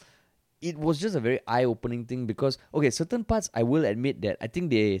 And it was just a very eye-opening thing because, certain parts I will admit that I think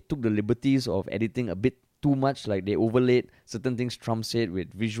they took the liberties of editing a bit too much. Like they overlaid certain things Trump said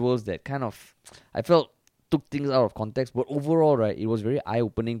with visuals that kind of, I felt, took things out of context. But overall, right, it was very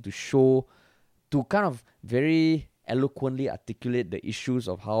eye-opening to kind of very eloquently articulate the issues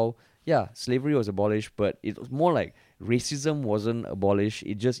of how, slavery was abolished, but it was more like racism wasn't abolished.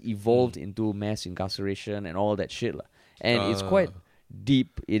 It just evolved into mass incarceration and all that shit. And it's quite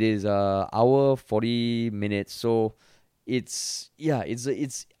deep. It is hour 40 minutes. So I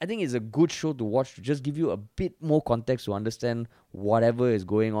think it's a good show to watch to just give you a bit more context to understand whatever is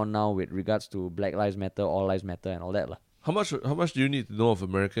going on now with regards to Black Lives Matter, All Lives Matter, and all that. How much do you need to know of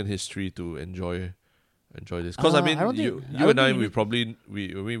American history to enjoy this? Because you and I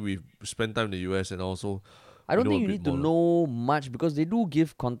we've spent time in the US and also I don't think you need to know much because they do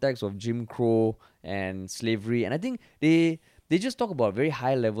give context of Jim Crow and slavery, and I think they just talk about very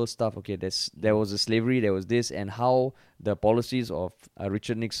high level stuff. Okay, there was a slavery, there was this, and how the policies of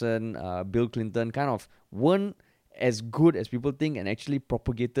Richard Nixon, Bill Clinton kind of weren't as good as people think and actually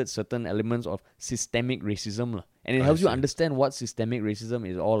propagated certain elements of systemic racism. And it helps you understand what systemic racism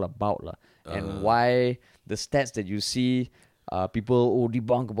is all about. And why the stats that you see people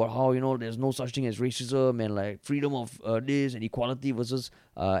debunk about how, there's no such thing as racism and like freedom of this and equality versus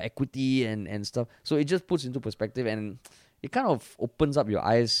equity and stuff. So it just puts into perspective and it kind of opens up your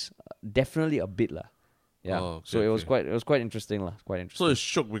eyes definitely a bit. Yeah. Oh, okay, So it was okay. quite interesting lah. Quite interesting. So it's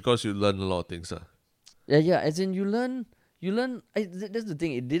shook because you learn a lot of things. Yeah. As in you learn. That's the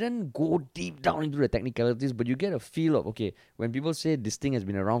thing. It didn't go deep down into the technicalities, but you get a feel of, okay, when people say this thing has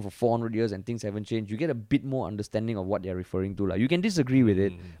been around for 400 years and things haven't changed, you get a bit more understanding of what they're referring to. Like, you can disagree with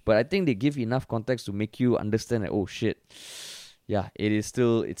it, but I think they give enough context to make you understand that, oh shit, yeah, it's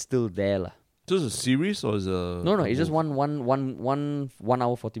still there lah. So it's a series or is a No, a it's just movie? 1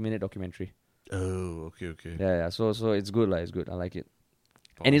 hour 40-minute documentary. Oh, okay. Yeah. So it's good lah. It's good. I like it.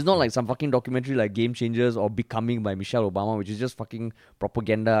 And it's not like some fucking documentary like Game Changers or Becoming by Michelle Obama, which is just fucking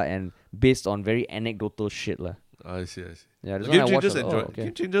propaganda and based on very anecdotal shit lah. I see. Yeah, this Game one I watched. Changers Okay.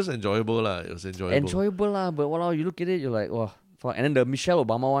 Game Changers enjoyable lah. It was enjoyable. Enjoyable lah, but wow, you look at it, you're like, wow. Fuck. And then the Michelle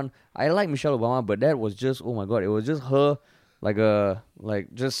Obama one, I like Michelle Obama, but that was just, oh my god, it was just her,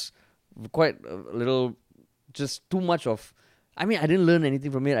 just quite a little, just too much of. I mean, I didn't learn anything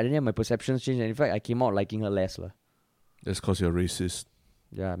from it. I didn't have my perceptions changed, and in fact, I came out liking her less lah. That's because you're racist.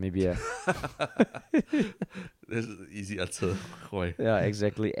 Yeah, maybe yeah. That's an easy answer. Why? Yeah,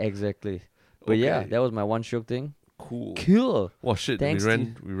 exactly. But yeah, Okay. that was my one show thing. Cool. Cool. Wow, shit. Thanks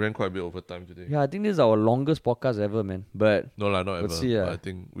We ran quite a bit over time today. Yeah, I think this is our longest podcast ever, man. But No lah, not ever. let's see, But I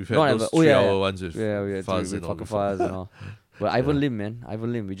think we've had Not those ever. Oh, 3 yeah, hour yeah. ones with yeah, we had Fuzz to and all fucking before. Fuzz and all. But Ivan Lim, man.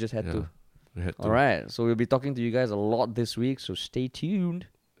 Ivan Lim. We just had to. We had to. All right. So we'll be talking to you guys a lot this week. So stay tuned.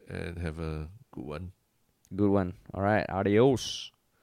 And have a good one. Good one. All right. Adios.